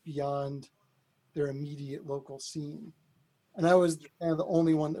contacts beyond their immediate local scene. And I was kind of the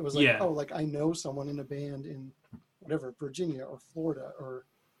only one that was like, Yeah. oh, like I know someone in a band in whatever, Virginia or Florida, or,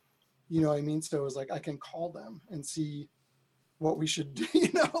 what I mean? So it was like, I can call them and see what we should do,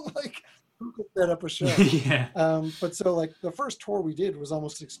 like who could set up a show. Yeah. But so like the first tour we did was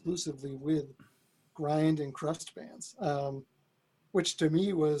almost exclusively with grind and crust bands, which to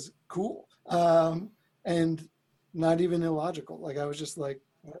me was cool, and not even illogical. Like I was just like,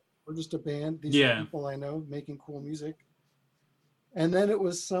 we're just a band. These are the Yeah. people I know making cool music. And then it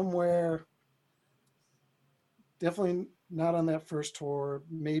was somewhere, definitely not on that first tour,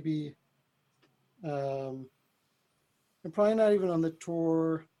 maybe, and probably not even on the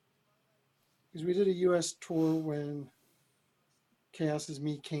tour, because we did a US tour when Chaos Is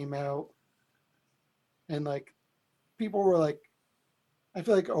Me came out, and like people were like, I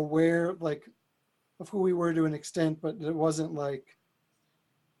feel like aware like of who we were to an extent, but it wasn't like,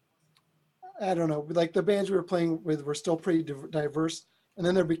 I don't know, like the bands we were playing with were still pretty diverse. And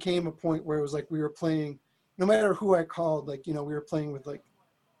then there became a point where it was like we were playing, no matter who I called, like, we were playing with like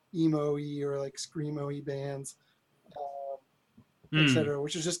emo-y or like screamo-y bands, Mm. etc.,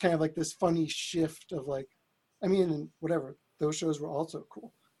 which is just kind of like this funny shift of like, I mean, and whatever, those shows were also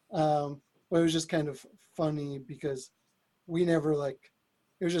cool. But it was just kind of funny because we never like,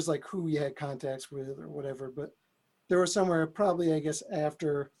 it was just like who we had contacts with or whatever. But there was somewhere probably, I guess,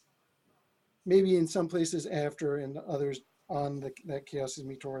 after, maybe in some places after and others on that Chaos is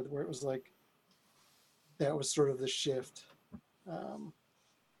Me tour, where it was like, that was sort of the shift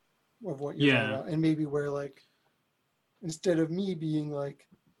of what you're talking about. And maybe where like, instead of me being like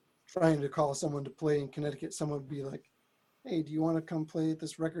trying to call someone to play in Connecticut, someone would be like, hey, do you want to come play at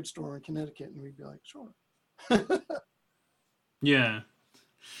this record store in Connecticut? And we'd be like, sure. Yeah.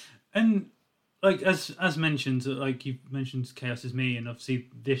 And like as mentioned, like you mentioned Chaos is Me, and obviously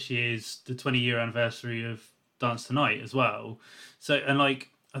this year's the 20-year anniversary of Dance Tonight as well. So, and like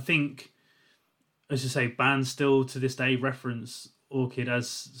I think, as you say, bands still to this day reference Orchid as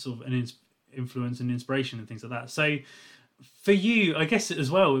sort of an influence and inspiration and things like that. So for you, I guess as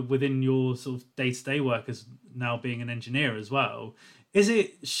well, within your sort of day-to-day work as now being an engineer as well, is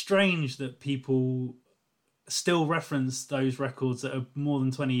it strange that people still reference those records that are more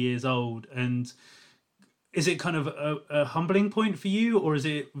than 20 years old? And is it kind of a humbling point for you, or is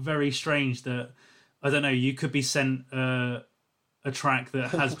it very strange that, I don't know, you could be sent a track that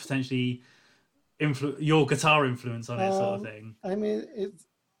has potentially your guitar influence on it, sort of thing? I mean,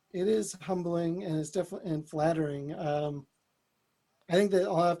 it is humbling, and it's definitely and flattering. I think that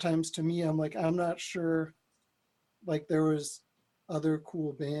a lot of times to me, I'm like, I'm not sure, like there was other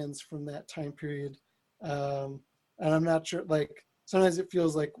cool bands from that time period. And I'm not sure, like sometimes it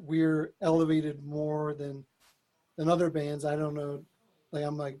feels like we're elevated more than other bands. I don't know. Like,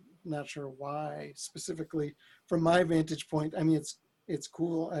 I'm like, not sure why specifically from my vantage point. I mean, it's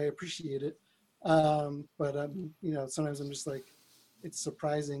cool. I appreciate it. But you know, sometimes I'm just like, it's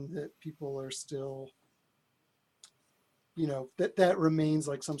surprising that people are still, you know, that remains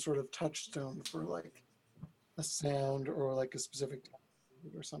like some sort of touchstone for like a sound or like a specific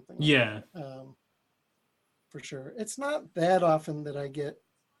time or something like Yeah. that. For sure. It's not that often that I get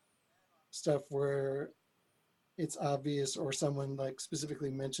stuff where it's obvious or someone like specifically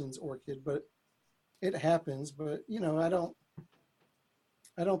mentions Orchid, but it happens. But you know, I don't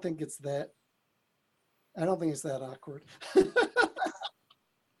think it's that awkward.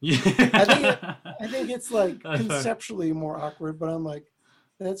 Yeah. I think it's like conceptually more awkward, but I'm like,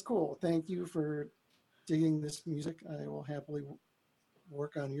 that's cool. Thank you for digging this music. I will happily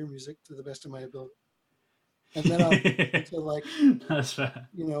work on your music to the best of my ability. And then I'll to like, that's fair.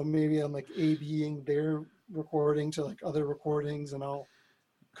 You know, maybe I'm like A/Bing their recording to like other recordings, and I'll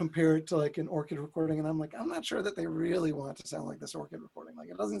compare it to like an Orchid recording, and I'm like, I'm not sure that they really want to sound like this Orchid recording. Like,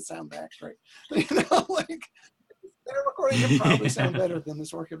 it doesn't sound that great. You know, like their recording could probably sound better than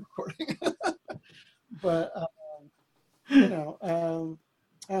this Orchid recording. But you know,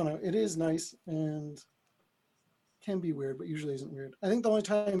 I don't know. It is nice and can be weird, but usually isn't weird. I think the only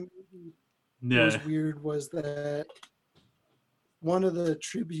time it was weird was that one of the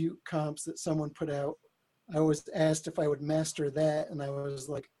tribute comps that someone put out, I was asked if I would master that, and I was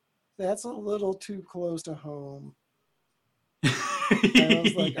like, that's a little too close to home. And I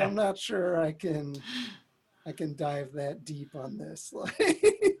was like, I'm not sure I can dive that deep on this. Like,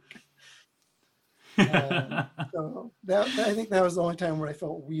 so that I think that was the only time where I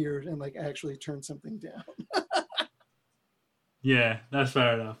felt weird and like actually turned something down. Yeah, that's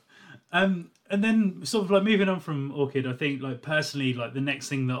fair enough. And then sort of like moving on from Orchid, I think like personally, like the next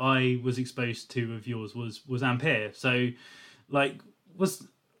thing that I was exposed to of yours was Ampere. So like was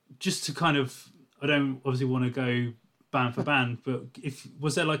just to kind of, I don't obviously want to go band for band, but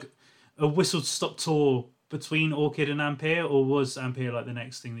was there like a whistle stop tour between Orchid and Ampere, or was Ampere like the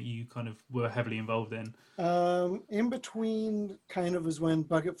next thing that you kind of were heavily involved in? In between kind of was when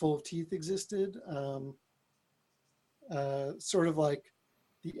Bucketful of Teeth existed. Sort of like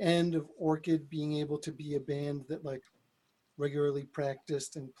the end of Orchid being able to be a band that like regularly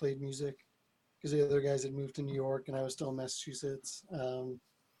practiced and played music, because the other guys had moved to New York and I was still in Massachusetts.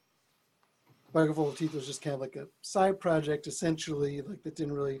 Bucketful of Teeth was just kind of like a side project, essentially, like that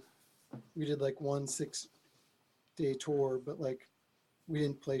didn't really, we did like 1 6-day tour, but like we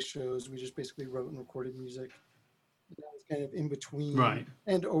didn't play shows. We just basically wrote and recorded music. And that was kind of in between, Right.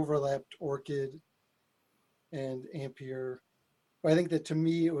 And overlapped Orchid and Ampere. But I think that to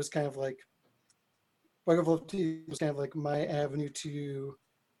me, it was kind of like, Bucketful of Teeth was kind of like my avenue to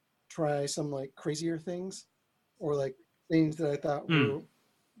try some like crazier things, or like things that I thought were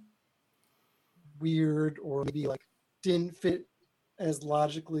weird, or maybe like didn't fit as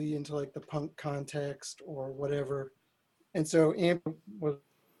logically into like the punk context or whatever. And so Amp was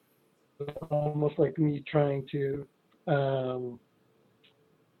almost like me trying to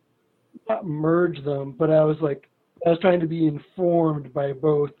not merge them, but I was trying to be informed by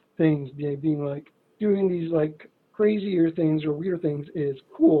both things, being like doing these like crazier things or weird things is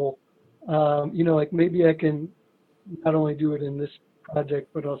cool. Like maybe I can not only do it in this project,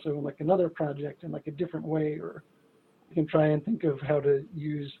 but also in like another project in like a different way, or I can try and think of how to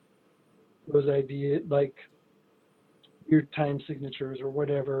use those ideas, like weird time signatures or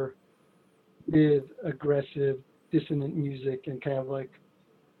whatever, with aggressive, dissonant music and kind of like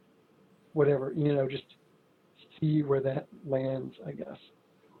whatever, just see where that lands, I guess.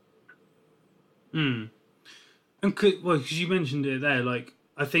 And because you mentioned it there, like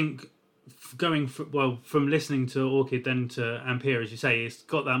I think going from listening to Orchid then to Ampere, as you say, it's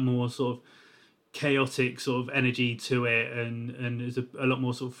got that more sort of chaotic sort of energy to it, and is a lot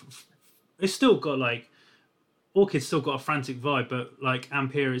more sort of. It's still got like Orchid's still got a frantic vibe, but like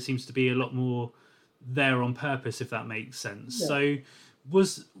Ampere, it seems to be a lot more there on purpose, if that makes sense. Yeah. So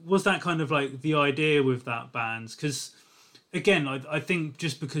was that kind of like the idea with that band? Because again, I think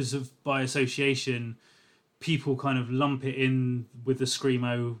just because of by association, people kind of lump it in with the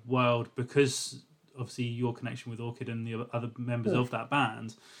screamo world because obviously your connection with Orchid and the other members of that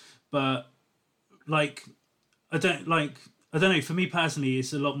band. But like I don't know, for me personally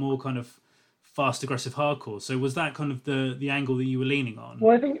it's a lot more kind of fast aggressive hardcore. So was that kind of the angle that you were leaning on?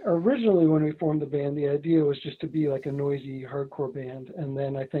 Well, I think originally when we formed the band, the idea was just to be like a noisy hardcore band, and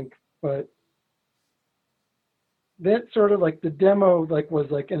then I think, but that sort of like the demo like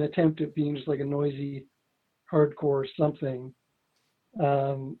was like an attempt at being just like a noisy hardcore something,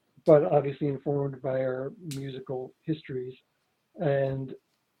 but obviously informed by our musical histories. And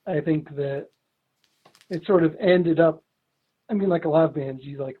I think that it sort of ended up, I mean, like a lot of bands,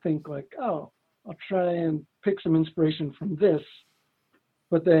 you like think like, oh, I'll try and pick some inspiration from this,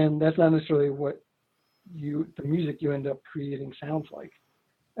 but then that's not necessarily what the music you end up creating sounds like.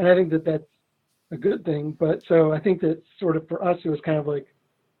 And I think that that's a good thing. But so I think that sort of for us, it was kind of like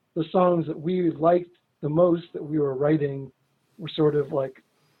the songs that we liked the most that we were writing were sort of like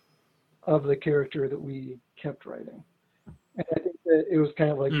of the character that we kept writing. And I think that it was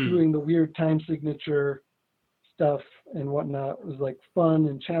kind of like doing the weird time signature stuff and whatnot was like fun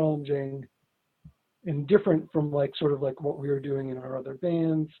and challenging and different from like sort of like what we were doing in our other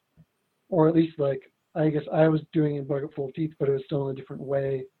bands, or at least like I guess I was doing in Bucket Full of Teeth, but it was still in a different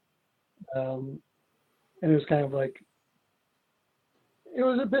way. And it was kind of like it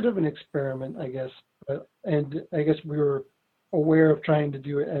was a bit of an experiment, I guess. And I guess we were aware of trying to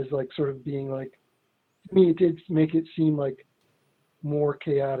do it as like sort of being like, to me, it did make it seem like more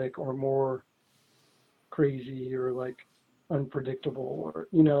chaotic or more crazy or like unpredictable, or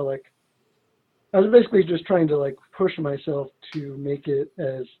like I was basically just trying to like push myself to make it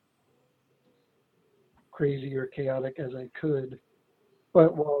as crazy or chaotic as I could,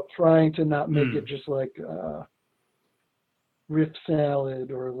 but while trying to not make it just like riff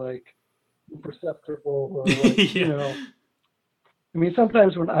salad or like imperceptible or like, I mean,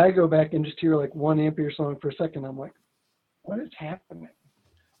 sometimes when I go back and just hear like one Ampere song for a second, I'm like, what is happening?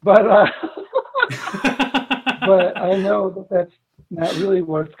 But but I know that that's not really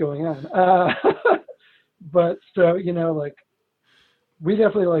what's going on. But so, like we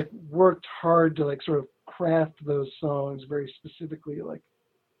definitely like worked hard to like sort of craft those songs very specifically, like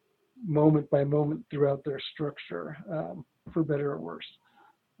moment by moment throughout their structure, for better or worse.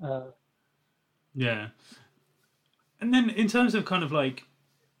 Yeah. And then in terms of kind of like,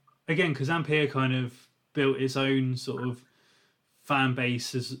 again, because Ampere kind of built its own sort of fan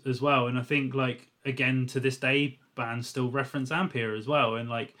base as well. And I think like, again, to this day, bands still reference Ampere as well. And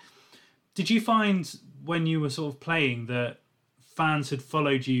like, did you find when you were sort of playing that fans had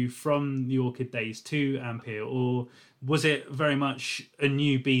followed you from the Orchid days to Ampere, or was it very much a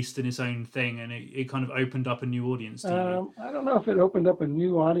new beast in its own thing and it kind of opened up a new audience to you? I don't know if it opened up a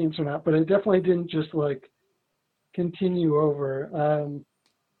new audience or not, but it definitely didn't just like continue over.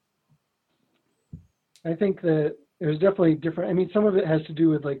 I think that it was definitely different. I mean, some of it has to do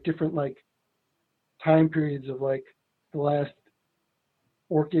with like different like time periods of like the last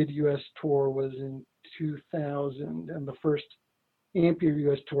Orchid US tour was in 2000 and the first Ampere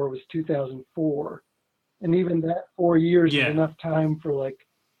US tour was 2004. And even that 4 years is enough time for like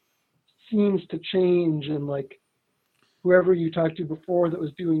scenes to change, and like whoever you talked to before that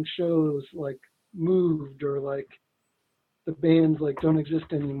was doing shows like moved, or like the bands like don't exist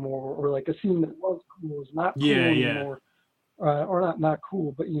anymore, or like a scene that was cool is not cool anymore. Or not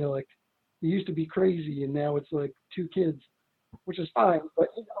cool, but like it used to be crazy and now it's like two kids, which is fine, but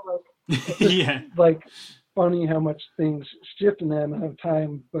like it's just, like funny how much things shift in that amount of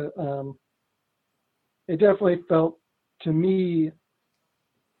time. But it definitely felt to me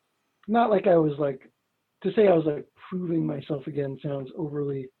not like I was like, to say I was like proving myself again sounds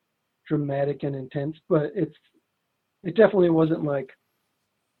overly dramatic and intense, but it definitely wasn't like,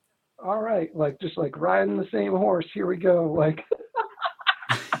 all right, like just like riding the same horse, here we go, like.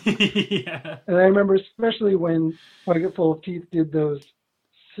 Yeah. And I remember especially when Pocket Full of Teeth did those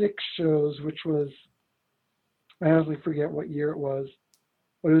 6 shows, which was, I honestly forget what year it was,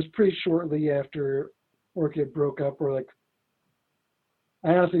 but it was pretty shortly after Orchid broke up, or like,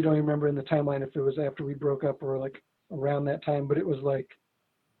 I honestly don't even remember in the timeline if it was after we broke up or like around that time, but it was like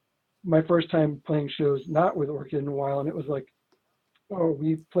my first time playing shows not with Orchid in a while, and it was like, oh,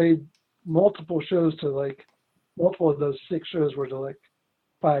 we played multiple shows to like, multiple of those 6 shows were to like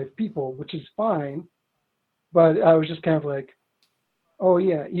 5 people, which is fine, but I was just kind of like, oh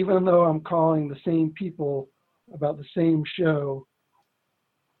yeah, even though I'm calling the same people about the same show,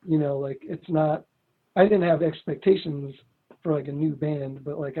 you know, like it's not, I didn't have expectations for like a new band,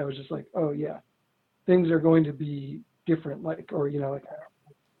 but like I was just like, oh yeah, things are going to be different, like, or you know, like,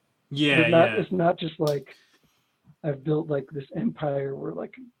 it's not just like I've built like this empire where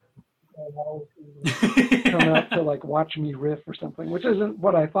like come out to like watch me riff or something, which isn't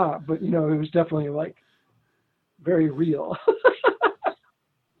what I thought, but you know, it was definitely like very real.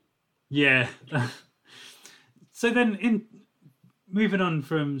 Yeah. So then, in moving on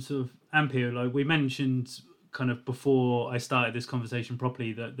from sort of Ampere, like we mentioned kind of before I started this conversation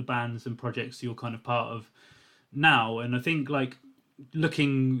properly, that the bands and projects you're kind of part of now, and I think like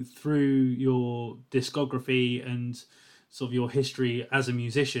looking through your discography and sort of your history as a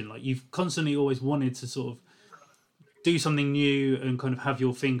musician, like you've constantly always wanted to sort of do something new and kind of have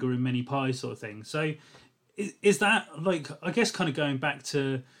your finger in many pies sort of thing. So is that like, I guess kind of going back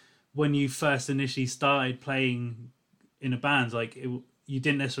to when you first initially started playing in a band, like you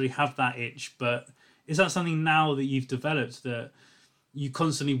didn't necessarily have that itch, but is that something now that you've developed, that you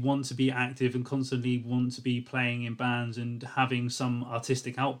constantly want to be active and constantly want to be playing in bands and having some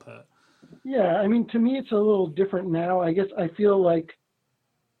artistic output? Yeah, I mean, to me, it's a little different now. I guess I feel like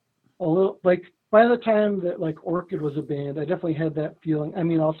a little like by the time that like Orchid was a band, I definitely had that feeling. I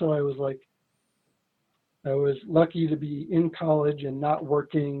mean, also I was lucky to be in college and not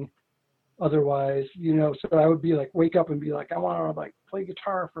working otherwise, you know, so I would be like, wake up and be like, I want to like play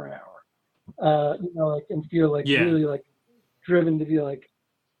guitar for an hour, you know, like, and feel like really like driven to be like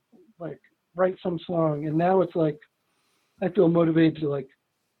write some song. And now it's like, I feel motivated to like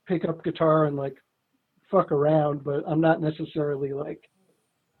pick up guitar and like fuck around, but I'm not necessarily like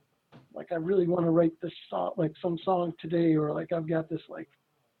I really want to write this song, like some song today, or like I've got this like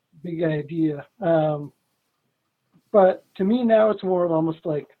big idea. But to me now it's more of almost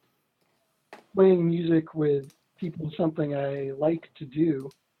like playing music with people, something I like to do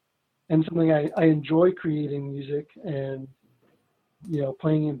and something I enjoy, creating music and, you know,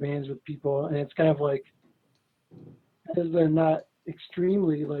 playing in bands with people. And it's kind of like, as they're not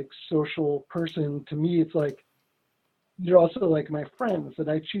extremely like social person, to me it's like they're also like my friends that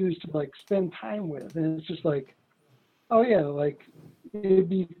I choose to like spend time with. And it's just like, oh yeah, like it'd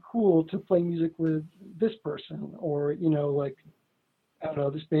be cool to play music with this person, or, you know, like, I don't know,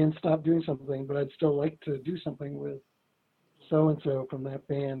 this band stopped doing something, but I'd still like to do something with so-and-so from that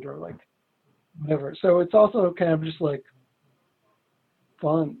band, or like whatever. So it's also kind of just like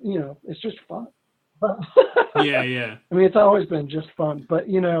fun, you know, it's just fun. Yeah. I mean, it's always been just fun, but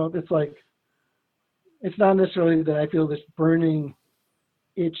you know, it's like, it's not necessarily that I feel this burning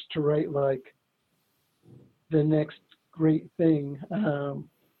itch to write like the next great thing.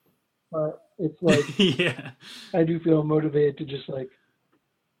 But it's like, yeah, I do feel motivated to just like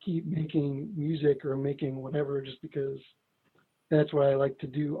keep making music or making whatever, just because that's what I like to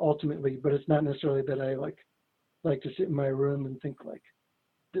do ultimately. But it's not necessarily that I like to sit in my room and think like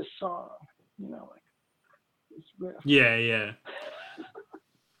this song, you know, like this riff. Yeah.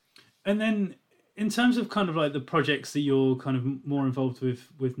 And then in terms of kind of like the projects that you're kind of more involved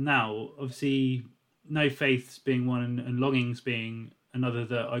with now, obviously No Faiths being one and Longings being another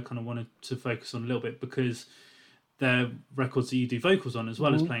that I kind of wanted to focus on a little bit, because they're records that you do vocals on as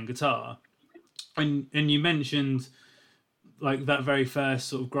well as playing guitar. And you mentioned like that very first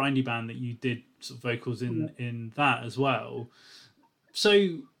sort of grindy band that you did sort of vocals in that as well.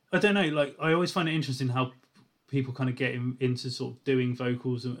 So I don't know, like I always find it interesting how people kind of get into sort of doing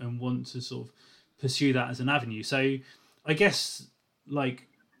vocals and want to sort of pursue that as an avenue. So I guess like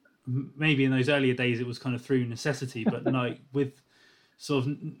maybe in those earlier days it was kind of through necessity, but like with sort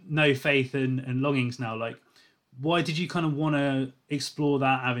of No Faith and Longings now, like why did you kind of want to explore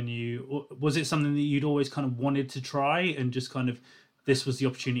that avenue? Or was it something that you'd always kind of wanted to try and just kind of this was the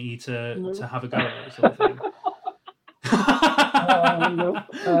opportunity to have a go at it sort of thing?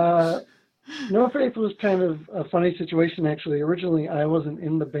 Nope. No Faith was kind of a funny situation, actually. Originally, I wasn't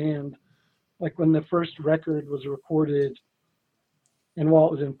in the band. Like when the first record was recorded, and while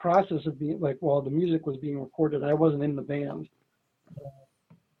it was in process of being, like while the music was being recorded, I wasn't in the band. It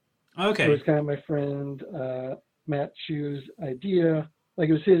was Okay. kind of my friend Matt Shue's idea. Like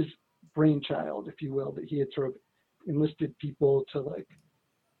it was his brainchild, if you will, that he had sort of enlisted people to like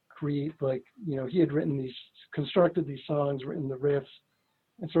create, like, you know, he had constructed these songs, written the riffs,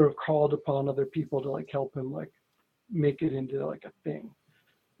 and sort of called upon other people to like help him like make it into like a thing.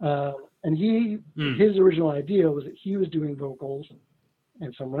 And his original idea was that he was doing vocals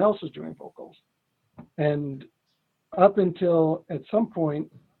and someone else was doing vocals. And up until at some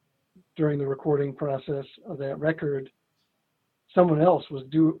point during the recording process of that record, someone else was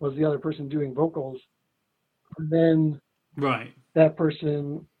the other person doing vocals. And then Right. that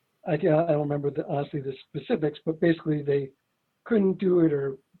person, I don't remember honestly the specifics, but basically they couldn't do it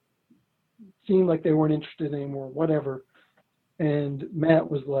or seemed like they weren't interested anymore, whatever. And Matt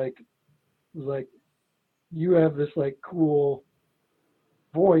was like, you have this like cool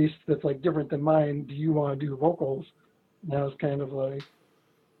voice that's like different than mine. Do you want to do vocals? And I was kind of like,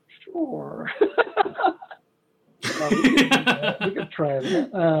 sure. We could try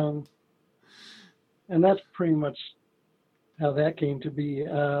that. And that's pretty much how that came to be.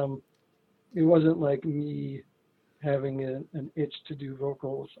 It wasn't like me having an itch to do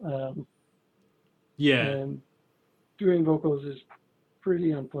vocals. Yeah. And doing vocals is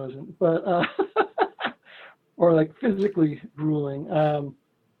pretty unpleasant, but or like physically grueling,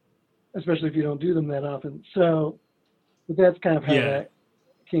 especially if you don't do them that often. So, but that's kind of how that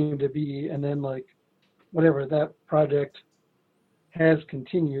came to be. And then like whatever, that project has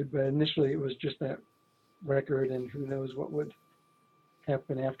continued, but initially it was just that record, and who knows what would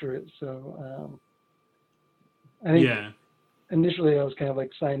happen after it. So I think initially I was kind of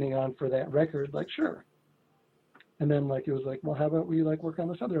like signing on for that record, like sure. And then like it was like, well, how about we like work on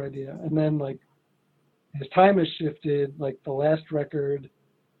this other idea? And then like as time has shifted, like the last record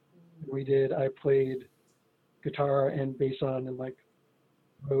we did, I played guitar and bass on, and like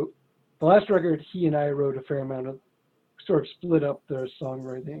wrote the last record. He and I wrote a fair amount of, sort of split up the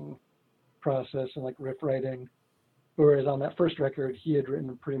songwriting process and like riff writing. Whereas on that first record, he had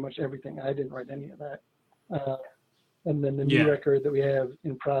written pretty much everything. I didn't write any of that. And then the new record that we have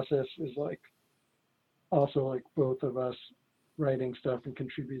in process is like also like both of us writing stuff and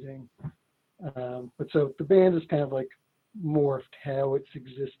contributing. But so the band is kind of like morphed how it's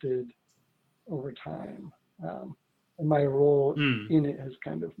existed over time. And my role in it has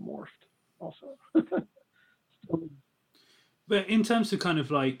kind of morphed also. But in terms of kind of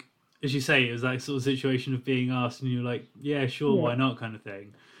like, as you say, it was that sort of situation of being asked and you're like, yeah, sure, why not kind of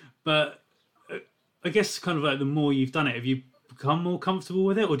thing. But I guess kind of like the more you've done it, have you become more comfortable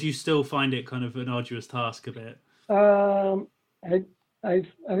with it, or do you still find it kind of an arduous task a bit? I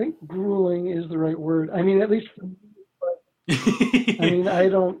think grueling is the right word. I mean, at least for me, but, I mean, I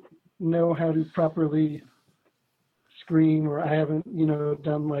don't know how to properly scream, or I haven't, you know,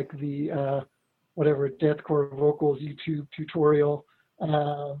 done like the whatever deathcore vocals YouTube tutorial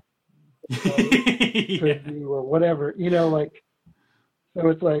could do, or whatever, you know, like, so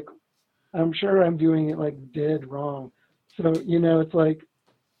it's like I'm sure I'm doing it like dead wrong. So, you know, it's like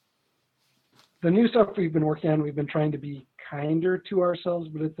the new stuff we've been working on, we've been trying to be kinder to ourselves,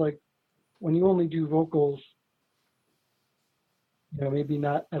 but it's like when you only do vocals, you know, maybe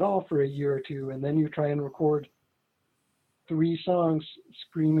not at all for a year or two, and then you try and record 3 songs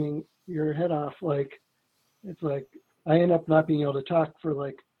screaming your head off, like it's like I end up not being able to talk for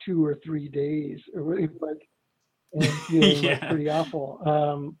like 2 or 3 days, or like, and feeling like pretty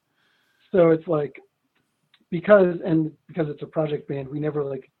awful. So it's like because it's a project band, we never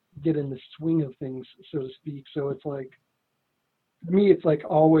like get in the swing of things, so to speak. So it's like for me, it's like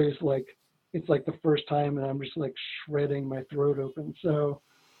always like it's like the first time, and I'm just like shredding my throat open. So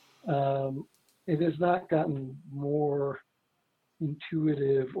it has not gotten more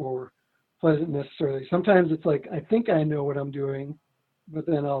intuitive or pleasant necessarily. Sometimes it's like I think I know what I'm doing, but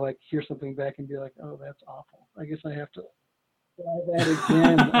then I'll like hear something back and be like, oh, that's awful. I guess I have to try that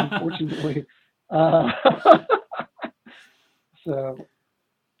again, unfortunately. So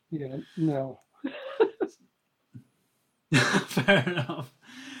yeah, no. Fair enough.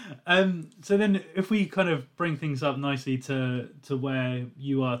 So then if we kind of bring things up nicely to where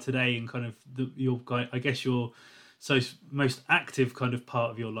you are today, and kind of your most active kind of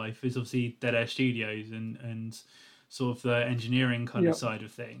part of your life is obviously Dead Air Studios and sort of the engineering kind of side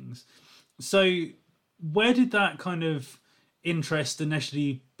of things. So where did that kind of interest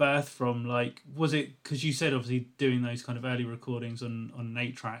initially birthed from? Like, was it because you said obviously doing those kind of early recordings on an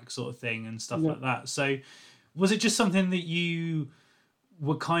 8-track sort of thing and stuff like that? So, was it just something that you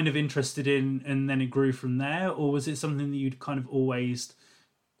were kind of interested in, and then it grew from there, or was it something that you'd kind of always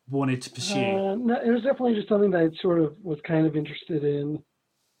wanted to pursue? No, it was definitely just something that I sort of was kind of interested in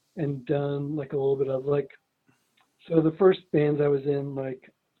and done like a little bit of like. So the first bands I was in, like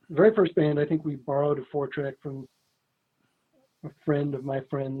the very first band, I think we borrowed a 4-track from a friend of my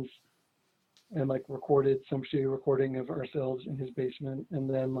friend's and like recorded some studio recording of ourselves in his basement. And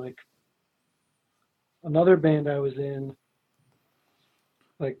then like another band I was in,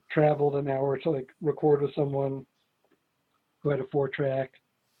 like traveled an hour to like record with someone who had a 4-track,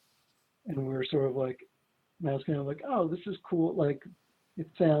 and we were sort of like, and I was kind of like, oh, this is cool. Like, it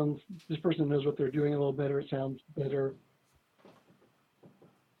sounds, this person knows what they're doing a little better. It sounds better.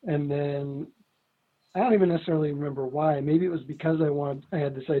 And then I don't even necessarily remember why. Maybe it was because I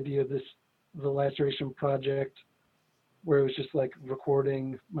had this idea of the Laceration project, where it was just like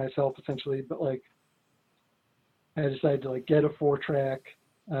recording myself essentially, but like I decided to like get a 4-track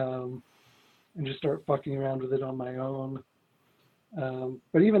and just start fucking around with it on my own.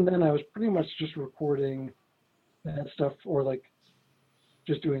 But even then, I was pretty much just recording that stuff, or like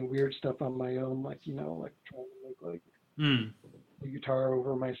just doing weird stuff on my own, like, you know, like trying to make like the guitar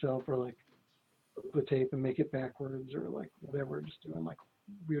over myself, or like the tape and make it backwards, or like whatever, just doing like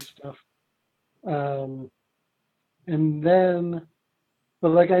weird stuff. And then,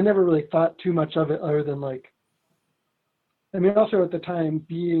 but like I never really thought too much of it, other than like, I mean, also at the time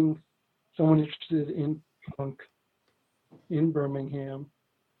being someone interested in punk in Birmingham,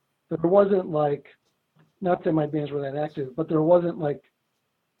 there wasn't like, not that my bands were that active, but there wasn't like,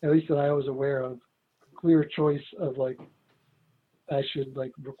 at least that I was aware of, clear choice of like, we should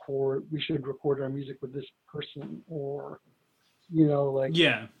record our music with this person, or, you know, like,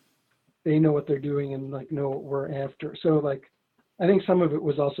 they know what they're doing and like know what we're after. So like, I think some of it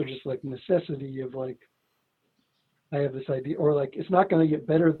was also just like necessity of like, I have this idea, or like, it's not going to get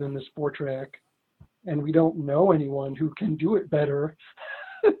better than this 4-track, and we don't know anyone who can do it better.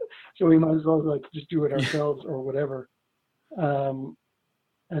 So we might as well like just do it ourselves or whatever. And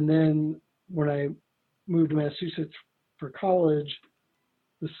then when I moved to Massachusetts for college,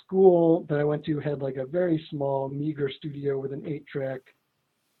 the school that I went to had like a very small, meager studio with an 8-track.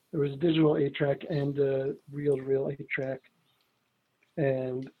 There was a digital 8-track and a reel-to-reel 8-track.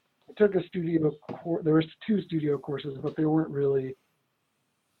 And I took a studio course. There was 2 studio courses, but they weren't really.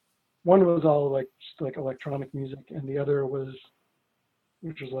 One was all like just like electronic music, and the other was,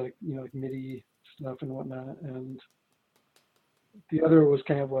 which was like, you know, like MIDI stuff and whatnot. And the other was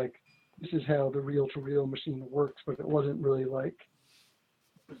kind of like, this is how the reel-to-reel machine works, but it wasn't really like,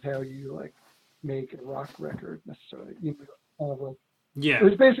 this is how you like make a rock record necessarily. You know, kind of like, it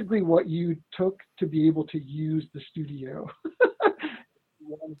was basically what you took to be able to use the studio.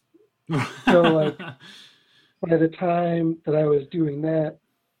 So like, by the time that I was doing that,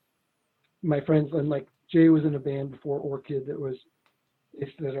 my friends, and like Jay was in a band before Orchid that was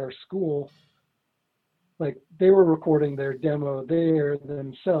based at our school, like they were recording their demo there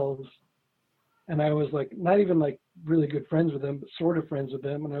themselves, and I was like not even like really good friends with them, but sort of friends with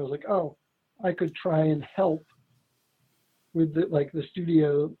them, and I was like, oh, I could try and help with the, like the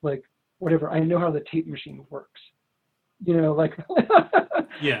studio, like whatever, I know how the tape machine works, you know, like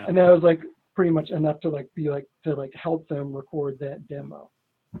and that was like pretty much enough to like be like to like help them record that demo,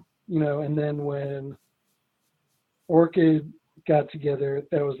 you know. And then when Orchid got together,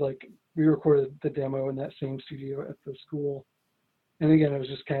 that was like, we recorded the demo in that same studio at the school. And again, it was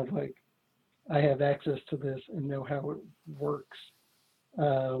just kind of like, I have access to this and know how it works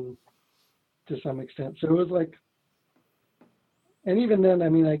to some extent. So it was like, and even then, I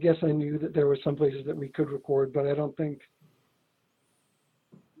mean, I guess I knew that there were some places that we could record, but I don't think,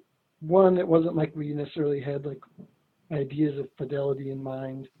 one, it wasn't like we necessarily had like ideas of fidelity in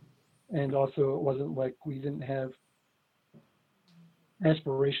mind. And also it wasn't like we didn't have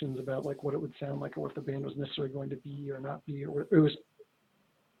aspirations about like what it would sound like or what the band was necessarily going to be or not be, or it was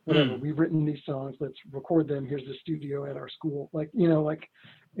whatever. We've written these songs, let's record them. Here's the studio at our school. Like, you know, like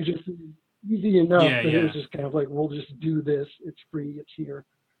it's just easy enough that it was just kind of like, we'll just do this. It's free. It's here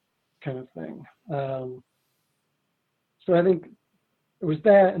kind of thing. So I think it was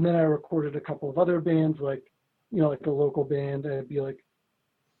that. And then I recorded a couple of other bands, like, you know, like a local band. I'd be like,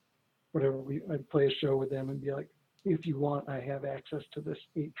 whatever, I'd play a show with them and be like, if you want, I have access to this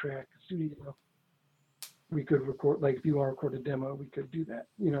 8-track studio. We could record, like if you want to record a demo, we could do that,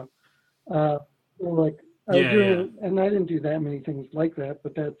 you know. Or like I was doing, and I didn't do that many things like that,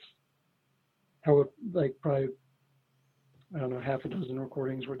 but that's how it like probably I don't know, half a dozen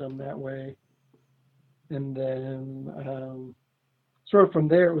recordings were done that way. And then sort of from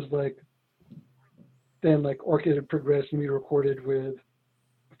there, it was like, then like Orchid had progressed and we recorded with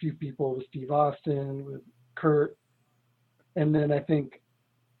a few people, with Steve Austin, with Kurt. And then I think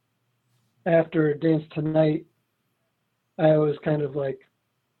after Dance Tonight, I was kind of like,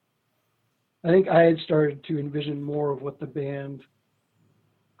 I think I had started to envision more of what the band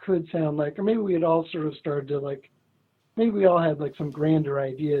could sound like, or maybe we had all sort of started to like, maybe we all had like some grander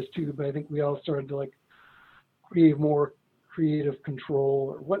ideas too, but I think we all started to like create more creative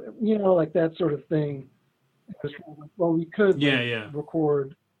control or what, you know, like that sort of thing. It was like, well, we could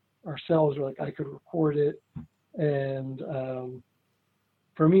record ourselves, or like I could record it. And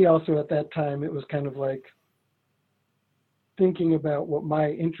for me also at that time, it was kind of like thinking about what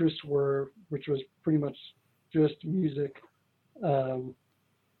my interests were, which was pretty much just music.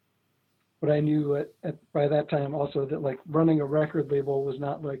 But I knew by that time also that like running a record label was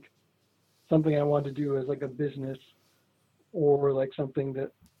not like something I wanted to do as like a business, or like something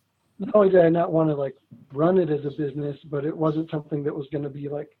that, not only did I not want to like run it as a business, but it wasn't something that was going to be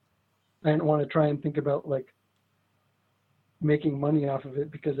like, I didn't want to try and think about like making money off of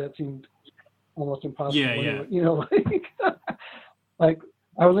it, because that seemed almost impossible. Yeah. You know, like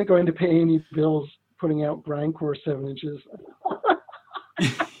I wasn't going to pay any bills putting out grindcore 7 inches.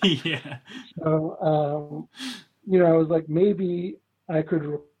 Yeah. So, you know, I was like, maybe I could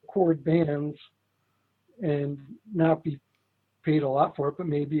record bands and not be paid a lot for it, but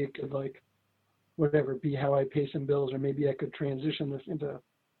maybe it could like, whatever, be how I pay some bills, or maybe I could transition this into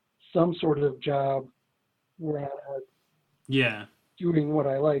some sort of job where I'm doing what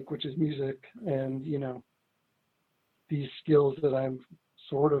I like, which is music, and, you know, these skills that I'm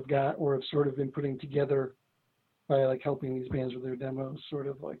sort of got or have sort of been putting together by like helping these bands with their demos, sort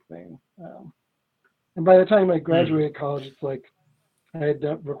of like thing. And by the time I graduated college, it's like I had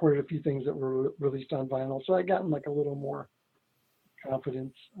recorded a few things that were released on vinyl, so I gotten like a little more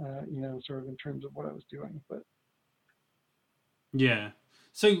confidence, you know, sort of in terms of what I was doing. But yeah,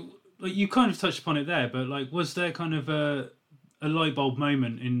 so like you kind of touched upon it there, but like, was there kind of a light bulb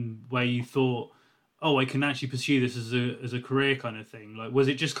moment in where you thought, oh, I can actually pursue this as a career kind of thing? Like, was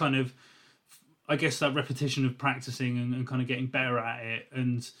it just kind of, I guess, that repetition of practicing and kind of getting better at it,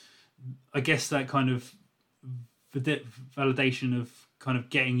 and I guess that kind of validation of kind of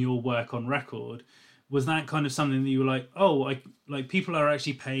getting your work on record, was that kind of something that you were like, oh, like people are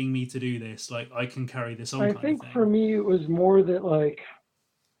actually paying me to do this, like I can carry this on? I think for me it was more that like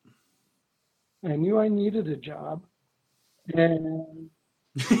I knew I needed a job, and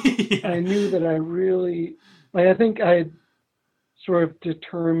I knew that I really, like, I think I had sort of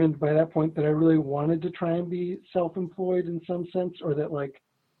determined by that point that I really wanted to try and be self-employed in some sense, or that like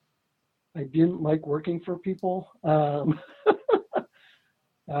I didn't like working for people,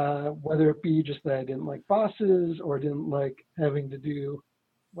 whether it be just that I didn't like bosses, or didn't like having to do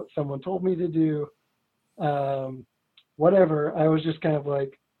what someone told me to do, whatever. I was just kind of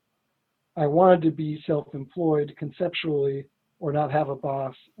like, I wanted to be self-employed conceptually, or not have a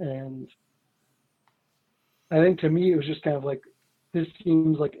boss. And I think to me, it was just kind of like, this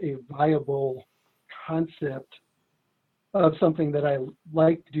seems like a viable concept of something that I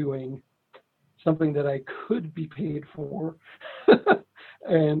like doing, something that I could be paid for.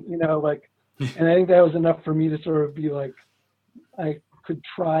 And, you know, like, and I think that was enough for me to sort of be like, I could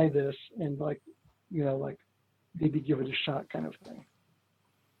try this and like, you know, like maybe give it a shot kind of thing.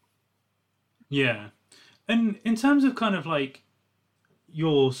 Yeah. And in terms of kind of like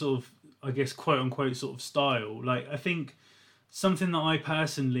your sort of, I guess, quote unquote sort of style, like I think something that I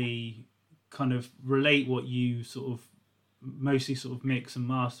personally kind of relate what you sort of mostly sort of mix and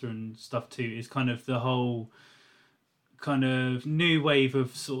master and stuff to is kind of the whole kind of new wave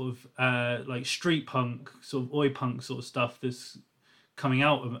of sort of like street punk, sort of oi punk sort of stuff that's coming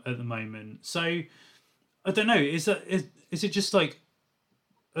out at the moment. So I don't know, is it just like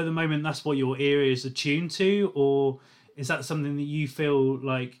at the moment that's what your ear is attuned to, or is that something that you feel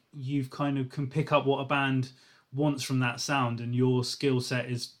like you've kind of can pick up what a band wants from that sound, and your skill set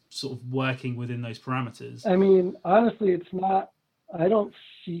is sort of working within those parameters? I mean, honestly, it's not, I don't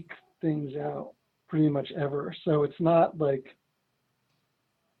seek things out pretty much ever. So it's not like,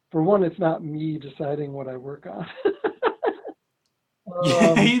 for one, it's not me deciding what I work on.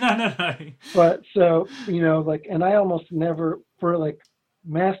 No. But so, you know, like, and I almost never, for like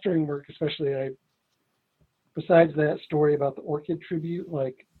mastering work, especially, besides that story about the Orchid tribute,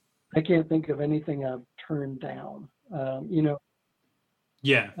 like, I can't think of anything I've turned down. You know,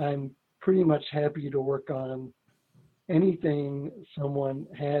 I'm pretty much happy to work on anything someone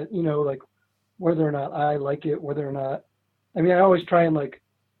had, you know, like whether or not I like it, whether or not I mean, I always try and like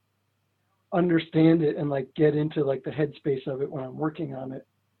understand it and like get into like the headspace of it when I'm working on it,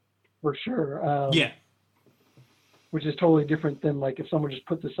 for sure. Yeah. Which is totally different than like if someone just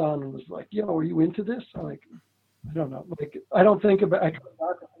put this on and was like, "Yo, are you into this?" I'm like, I don't know. Like, I don't think about. I try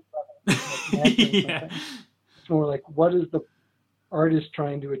not to think about it like mastering Yeah. something. It's more like, what is the artist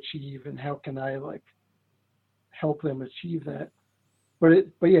trying to achieve, and how can I like help them achieve that?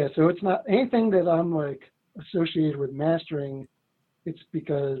 But yeah. So it's not anything that I'm like associated with mastering. It's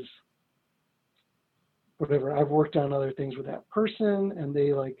because whatever, I've worked on other things with that person, and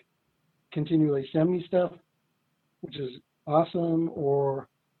they like continually send me stuff, which is awesome, or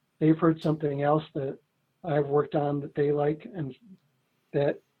they've heard something else that I've worked on that they like, and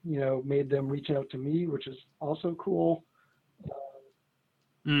that, you know, made them reach out to me, which is also cool.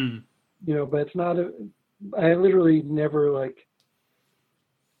 Mm. You know, but it's not I literally never like,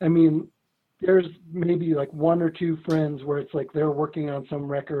 I mean, there's maybe like one or two friends where it's like they're working on some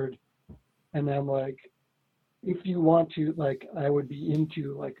record, and I'm like, if you want to, like, I would be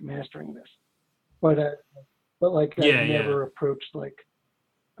into like mastering this, but like I've Yeah. never approached like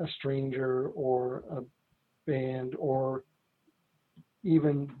a stranger or a band, or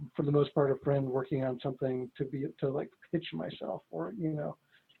even for the most part a friend working on something to like pitch myself, or, you know,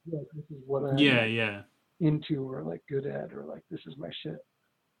 like, this is what I'm Yeah. like Yeah. into, or like good at, or like this is my shit.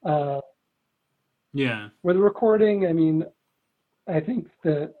 Yeah. With recording, I mean, I think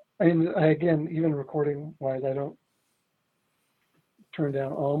that, I mean, again, even recording wise, I don't turn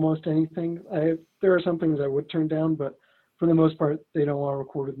down almost anything. There are some things I would turn down, but for the most part, they don't want to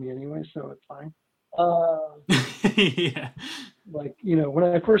record with me anyway, so it's fine. Yeah. Like, you know, when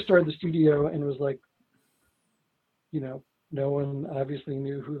I first started the studio and it was like, you know, no one obviously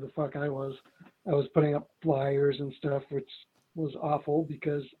knew who the fuck I was putting up flyers and stuff, which was awful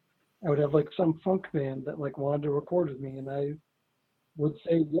because I would have like some funk band that like wanted to record with me, and I would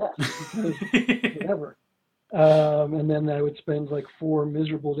say yes because whatever. And then I would spend like 4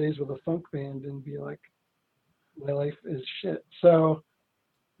 miserable days with a funk band and be like, my life is shit. So,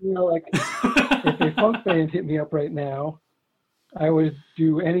 you know, like if a funk band hit me up right now, I would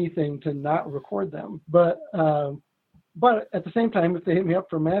do anything to not record them. But at the same time, if they hit me up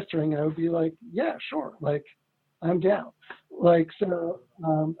for mastering, I would be like, yeah, sure, like I'm down. Like, so,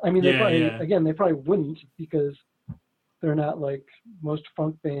 I mean, they probably, again, they probably wouldn't, because they're not like, most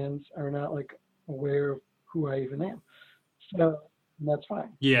funk bands are not like aware of who I even am. So that's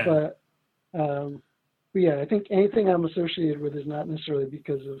fine. Yeah. But yeah, I think anything I'm associated with is not necessarily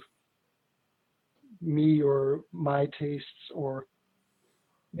because of me or my tastes, or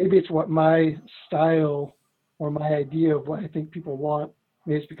maybe it's what my style or my idea of what I think people want.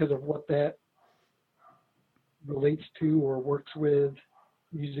 Maybe it's because of what that relates to or works with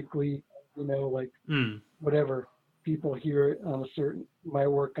musically, you know, like whatever people hear on my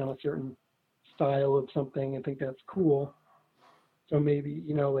work on a certain style of something and think that's cool. So maybe,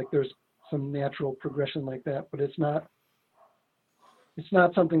 you know, like there's some natural progression like that, but it's not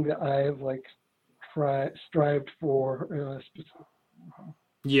something that I have like strived for specifically.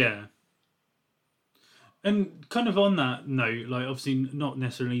 Yeah. And kind of on that note, like obviously not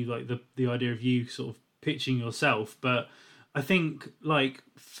necessarily like the idea of you sort of pitching yourself, but I think like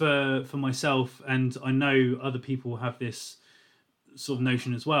for myself, and I know other people have this sort of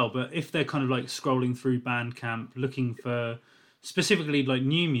notion as well, but if they're kind of like scrolling through Bandcamp looking for specifically like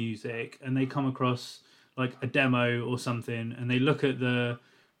new music, and they come across like a demo or something, and they look at the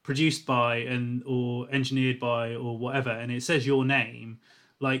produced by and or engineered by or whatever, and it says your name,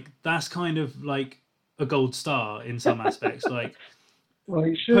 like that's kind of like a gold star in some aspects. Like, well,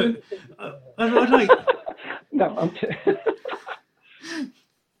 you should. I'd like. No, I'm kidding.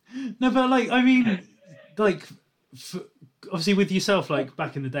 No, but like, I mean, like, obviously with yourself, like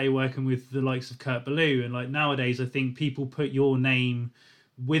back in the day working with the likes of Kurt Ballou, and like nowadays, I think people put your name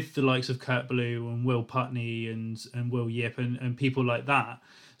with the likes of Kurt Ballou and Will Putney and Will Yip and people like that.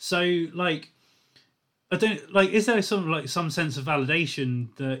 So like, I don't like. Is there sort of like some sense of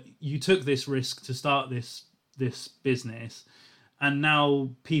validation that you took this risk to start this business, and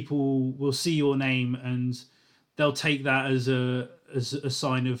now people will see your name and they'll take that as a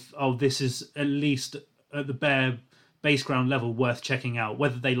sign of, oh, this is at least at the bare base ground level worth checking out,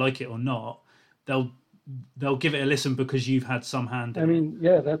 whether they like it or not. They'll give it a listen because you've had some hand in I mean,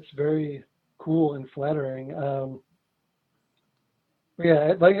 yeah, that's very cool and flattering.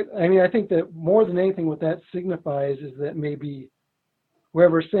 Yeah, like, I mean, I think that more than anything, what that signifies is that maybe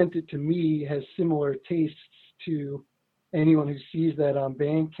whoever sent it to me has similar tastes to anyone who sees that on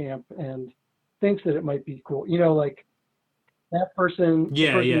Bandcamp and thinks that it might be cool. You know, like that person,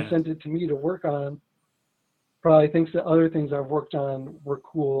 the person who sent it to me to work on, probably thinks that other things I've worked on were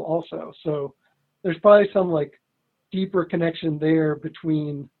cool also. So there's probably some like deeper connection there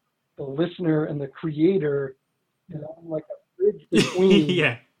between the listener and the creator, and I'm like a bridge between.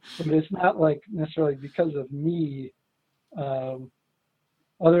 Yeah. But it's not like necessarily because of me.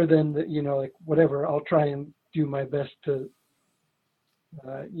 Other than that, like whatever, I'll try and do my best to,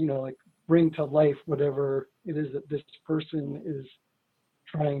 like bring to life whatever it is that this person is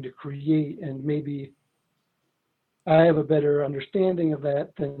trying to create, and maybe I have a better understanding of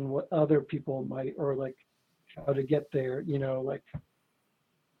that than what other people might, or like how to get there, like,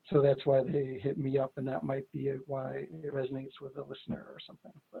 so that's why they hit me up, and that might be why it resonates with a listener or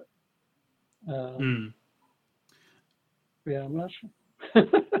something. But yeah, I'm not sure.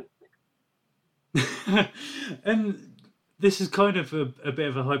 And this is kind of a bit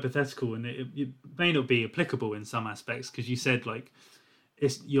of a hypothetical, and it may not be applicable in some aspects, because you said like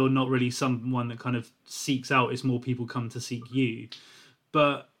you're not really someone that kind of seeks out, it's more people come to seek you.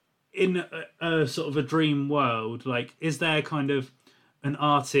 But in a sort of a dream world, like, is there kind of an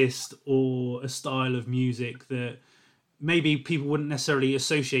artist or a style of music that maybe people wouldn't necessarily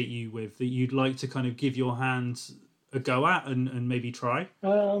associate you with, that you'd like to kind of give your hands a go at and maybe try?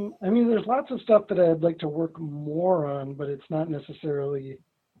 I mean, there's lots of stuff that I'd like to work more on, but it's not necessarily,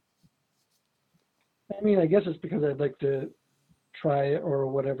 I mean, I guess it's because I'd like to try it or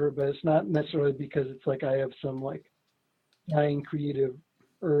whatever, but it's not necessarily because it's like I have some like dying creative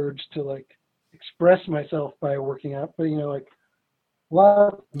urge to like express myself by working out. But like a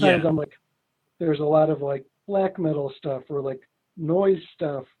lot of times I'm like, there's a lot of like black metal stuff or like noise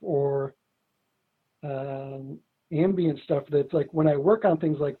stuff or ambient stuff that's like, when I work on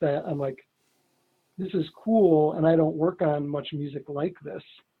things like that, I'm like, this is cool, and I don't work on much music like this.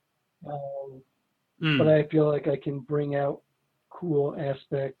 But I feel like I can bring out cool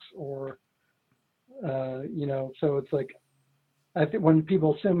aspects, or so it's like, I think when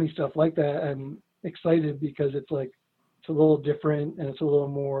people send me stuff like that, I'm excited because it's like, it's a little different and it's a little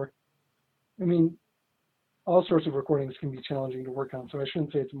more, I mean, all sorts of recordings can be challenging to work on, so I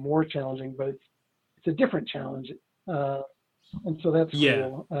shouldn't say it's more challenging, but it's a different challenge, and so that's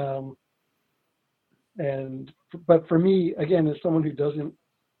cool. But for me, again, as someone who doesn't,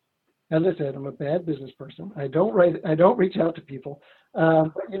 as I said, I'm a bad business person. I don't reach out to people. But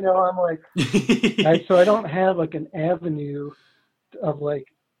I'm like, so I don't have like an avenue of like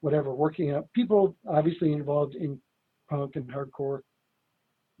whatever working out. People obviously involved in punk and hardcore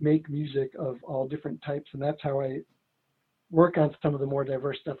make music of all different types, and that's how I work on some of the more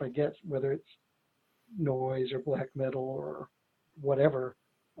diverse stuff I get, whether it's noise or black metal or whatever,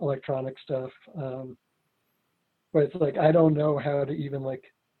 electronic stuff. But it's like, I don't know how to even like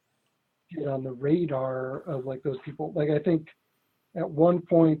get on the radar of like those people. Like, I think at one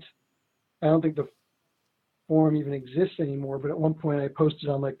point, I don't think the forum even exists anymore, but at one point I posted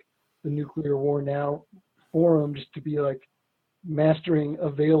on like the Nuclear War Now forum just to be like mastering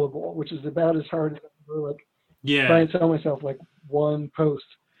available, which is about as hard as I ever like try and tell myself like one post,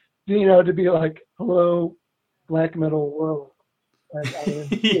 to be like, hello, black metal world. And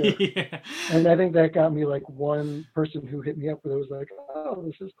I think that got me like one person who hit me up with it, was like, oh,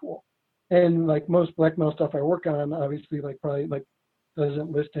 this is cool. And like most black metal stuff I work on, obviously, like probably like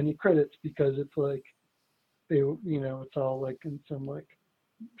doesn't list any credits because it's like it's all like in some like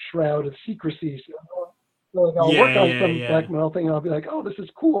shroud of secrecy. So like I'll work on some black metal thing, and I'll be like, oh, this is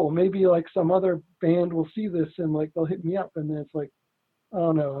cool. Maybe like some other band will see this and like they'll hit me up, and then it's like,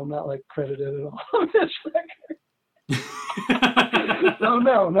 oh no, I'm not like credited at all on this record. So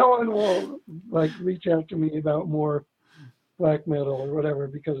no one will like reach out to me about more black metal or whatever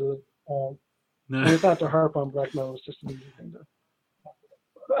because of no. And it's not to harp on black metal, it's just an easy thing to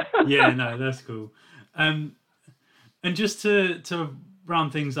no, that's cool. And just to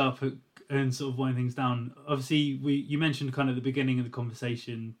round things up and sort of wind things down, obviously you mentioned kind of at the beginning of the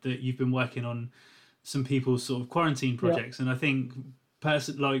conversation that you've been working on some people's sort of quarantine projects, and I think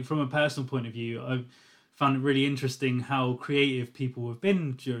from a personal point of view, I've found it really interesting how creative people have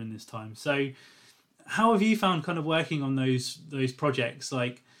been during this time. So how have you found kind of working on those projects,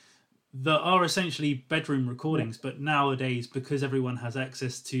 like that are essentially bedroom recordings, but nowadays, because everyone has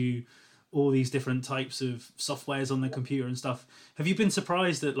access to all these different types of softwares on their computer and stuff, have you been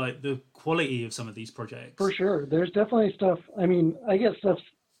surprised at like the quality of some of these projects? For sure. There's definitely stuff, I mean, I get stuff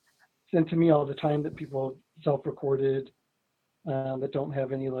sent to me all the time that people self-recorded that don't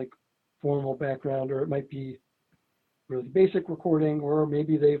have any like formal background, or it might be really basic recording, or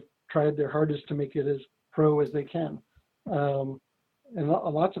maybe they've tried their hardest to make it as pro as they can. And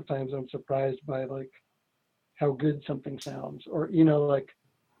lots of times I'm surprised by like how good something sounds, or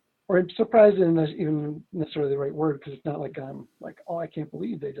or I'm surprised isn't even necessarily the right word, because it's not like I'm like, oh, I can't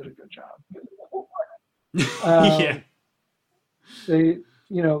believe they did a good job. Yeah. They,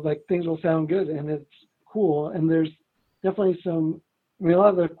 like things will sound good and it's cool. And there's definitely some, I mean, a lot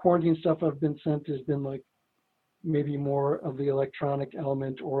of the quarantine stuff I've been sent has been like maybe more of the electronic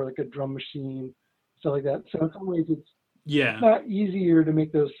element or like a drum machine, stuff like that. So in some ways it's not easier to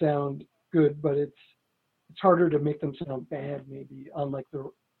make those sound good, but it's harder to make them sound bad maybe on like the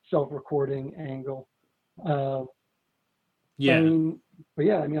self-recording angle. I mean,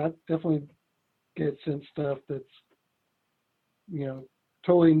 I definitely get sent stuff that's,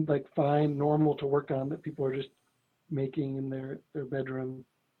 totally like fine, normal to work on, that people are just making in their bedroom.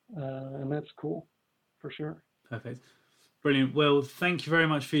 And that's cool for sure. Perfect. Brilliant. Well, thank you very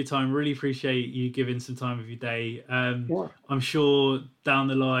much for your time. Really appreciate you giving some time of your day. Sure. I'm sure down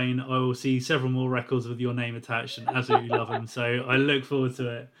the line I will see several more records with your name attached and absolutely love them. So I look forward to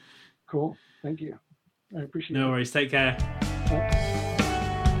it. Cool. Thank you. I appreciate it. No worries. Take care.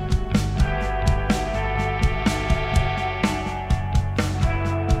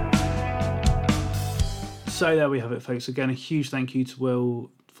 So there we have it, folks. Again, a huge thank you to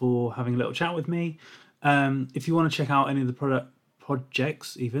Will for having a little chat with me. If you want to check out any of the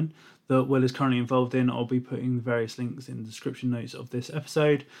projects even that Will is currently involved in, I'll be putting the various links in the description notes of this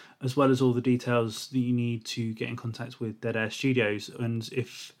episode, as well as all the details that you need to get in contact with Dead Air Studios. And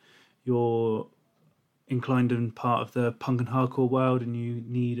if you're inclined and part of the punk and hardcore world and you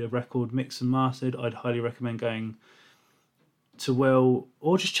need a record mixed and mastered, I'd highly recommend going to Will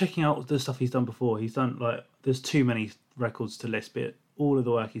or just checking out the stuff he's done before. He's done, like, there's too many records to list, but all of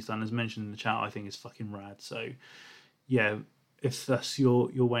the work he's done, as mentioned in the chat, I think is fucking rad. So yeah, if that's your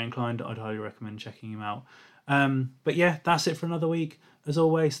way inclined, I'd highly recommend checking him out. But yeah, that's it for another week. As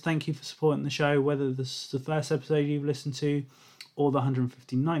always, thank you for supporting the show, whether this is the first episode you've listened to or the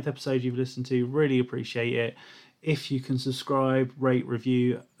 159th episode you've listened to. Really appreciate it. If you can subscribe, rate,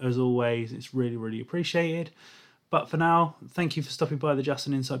 review, as always, it's really, really appreciated. But for now, thank you for stopping by the Just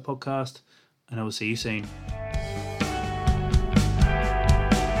an Insight podcast, and I will see you soon.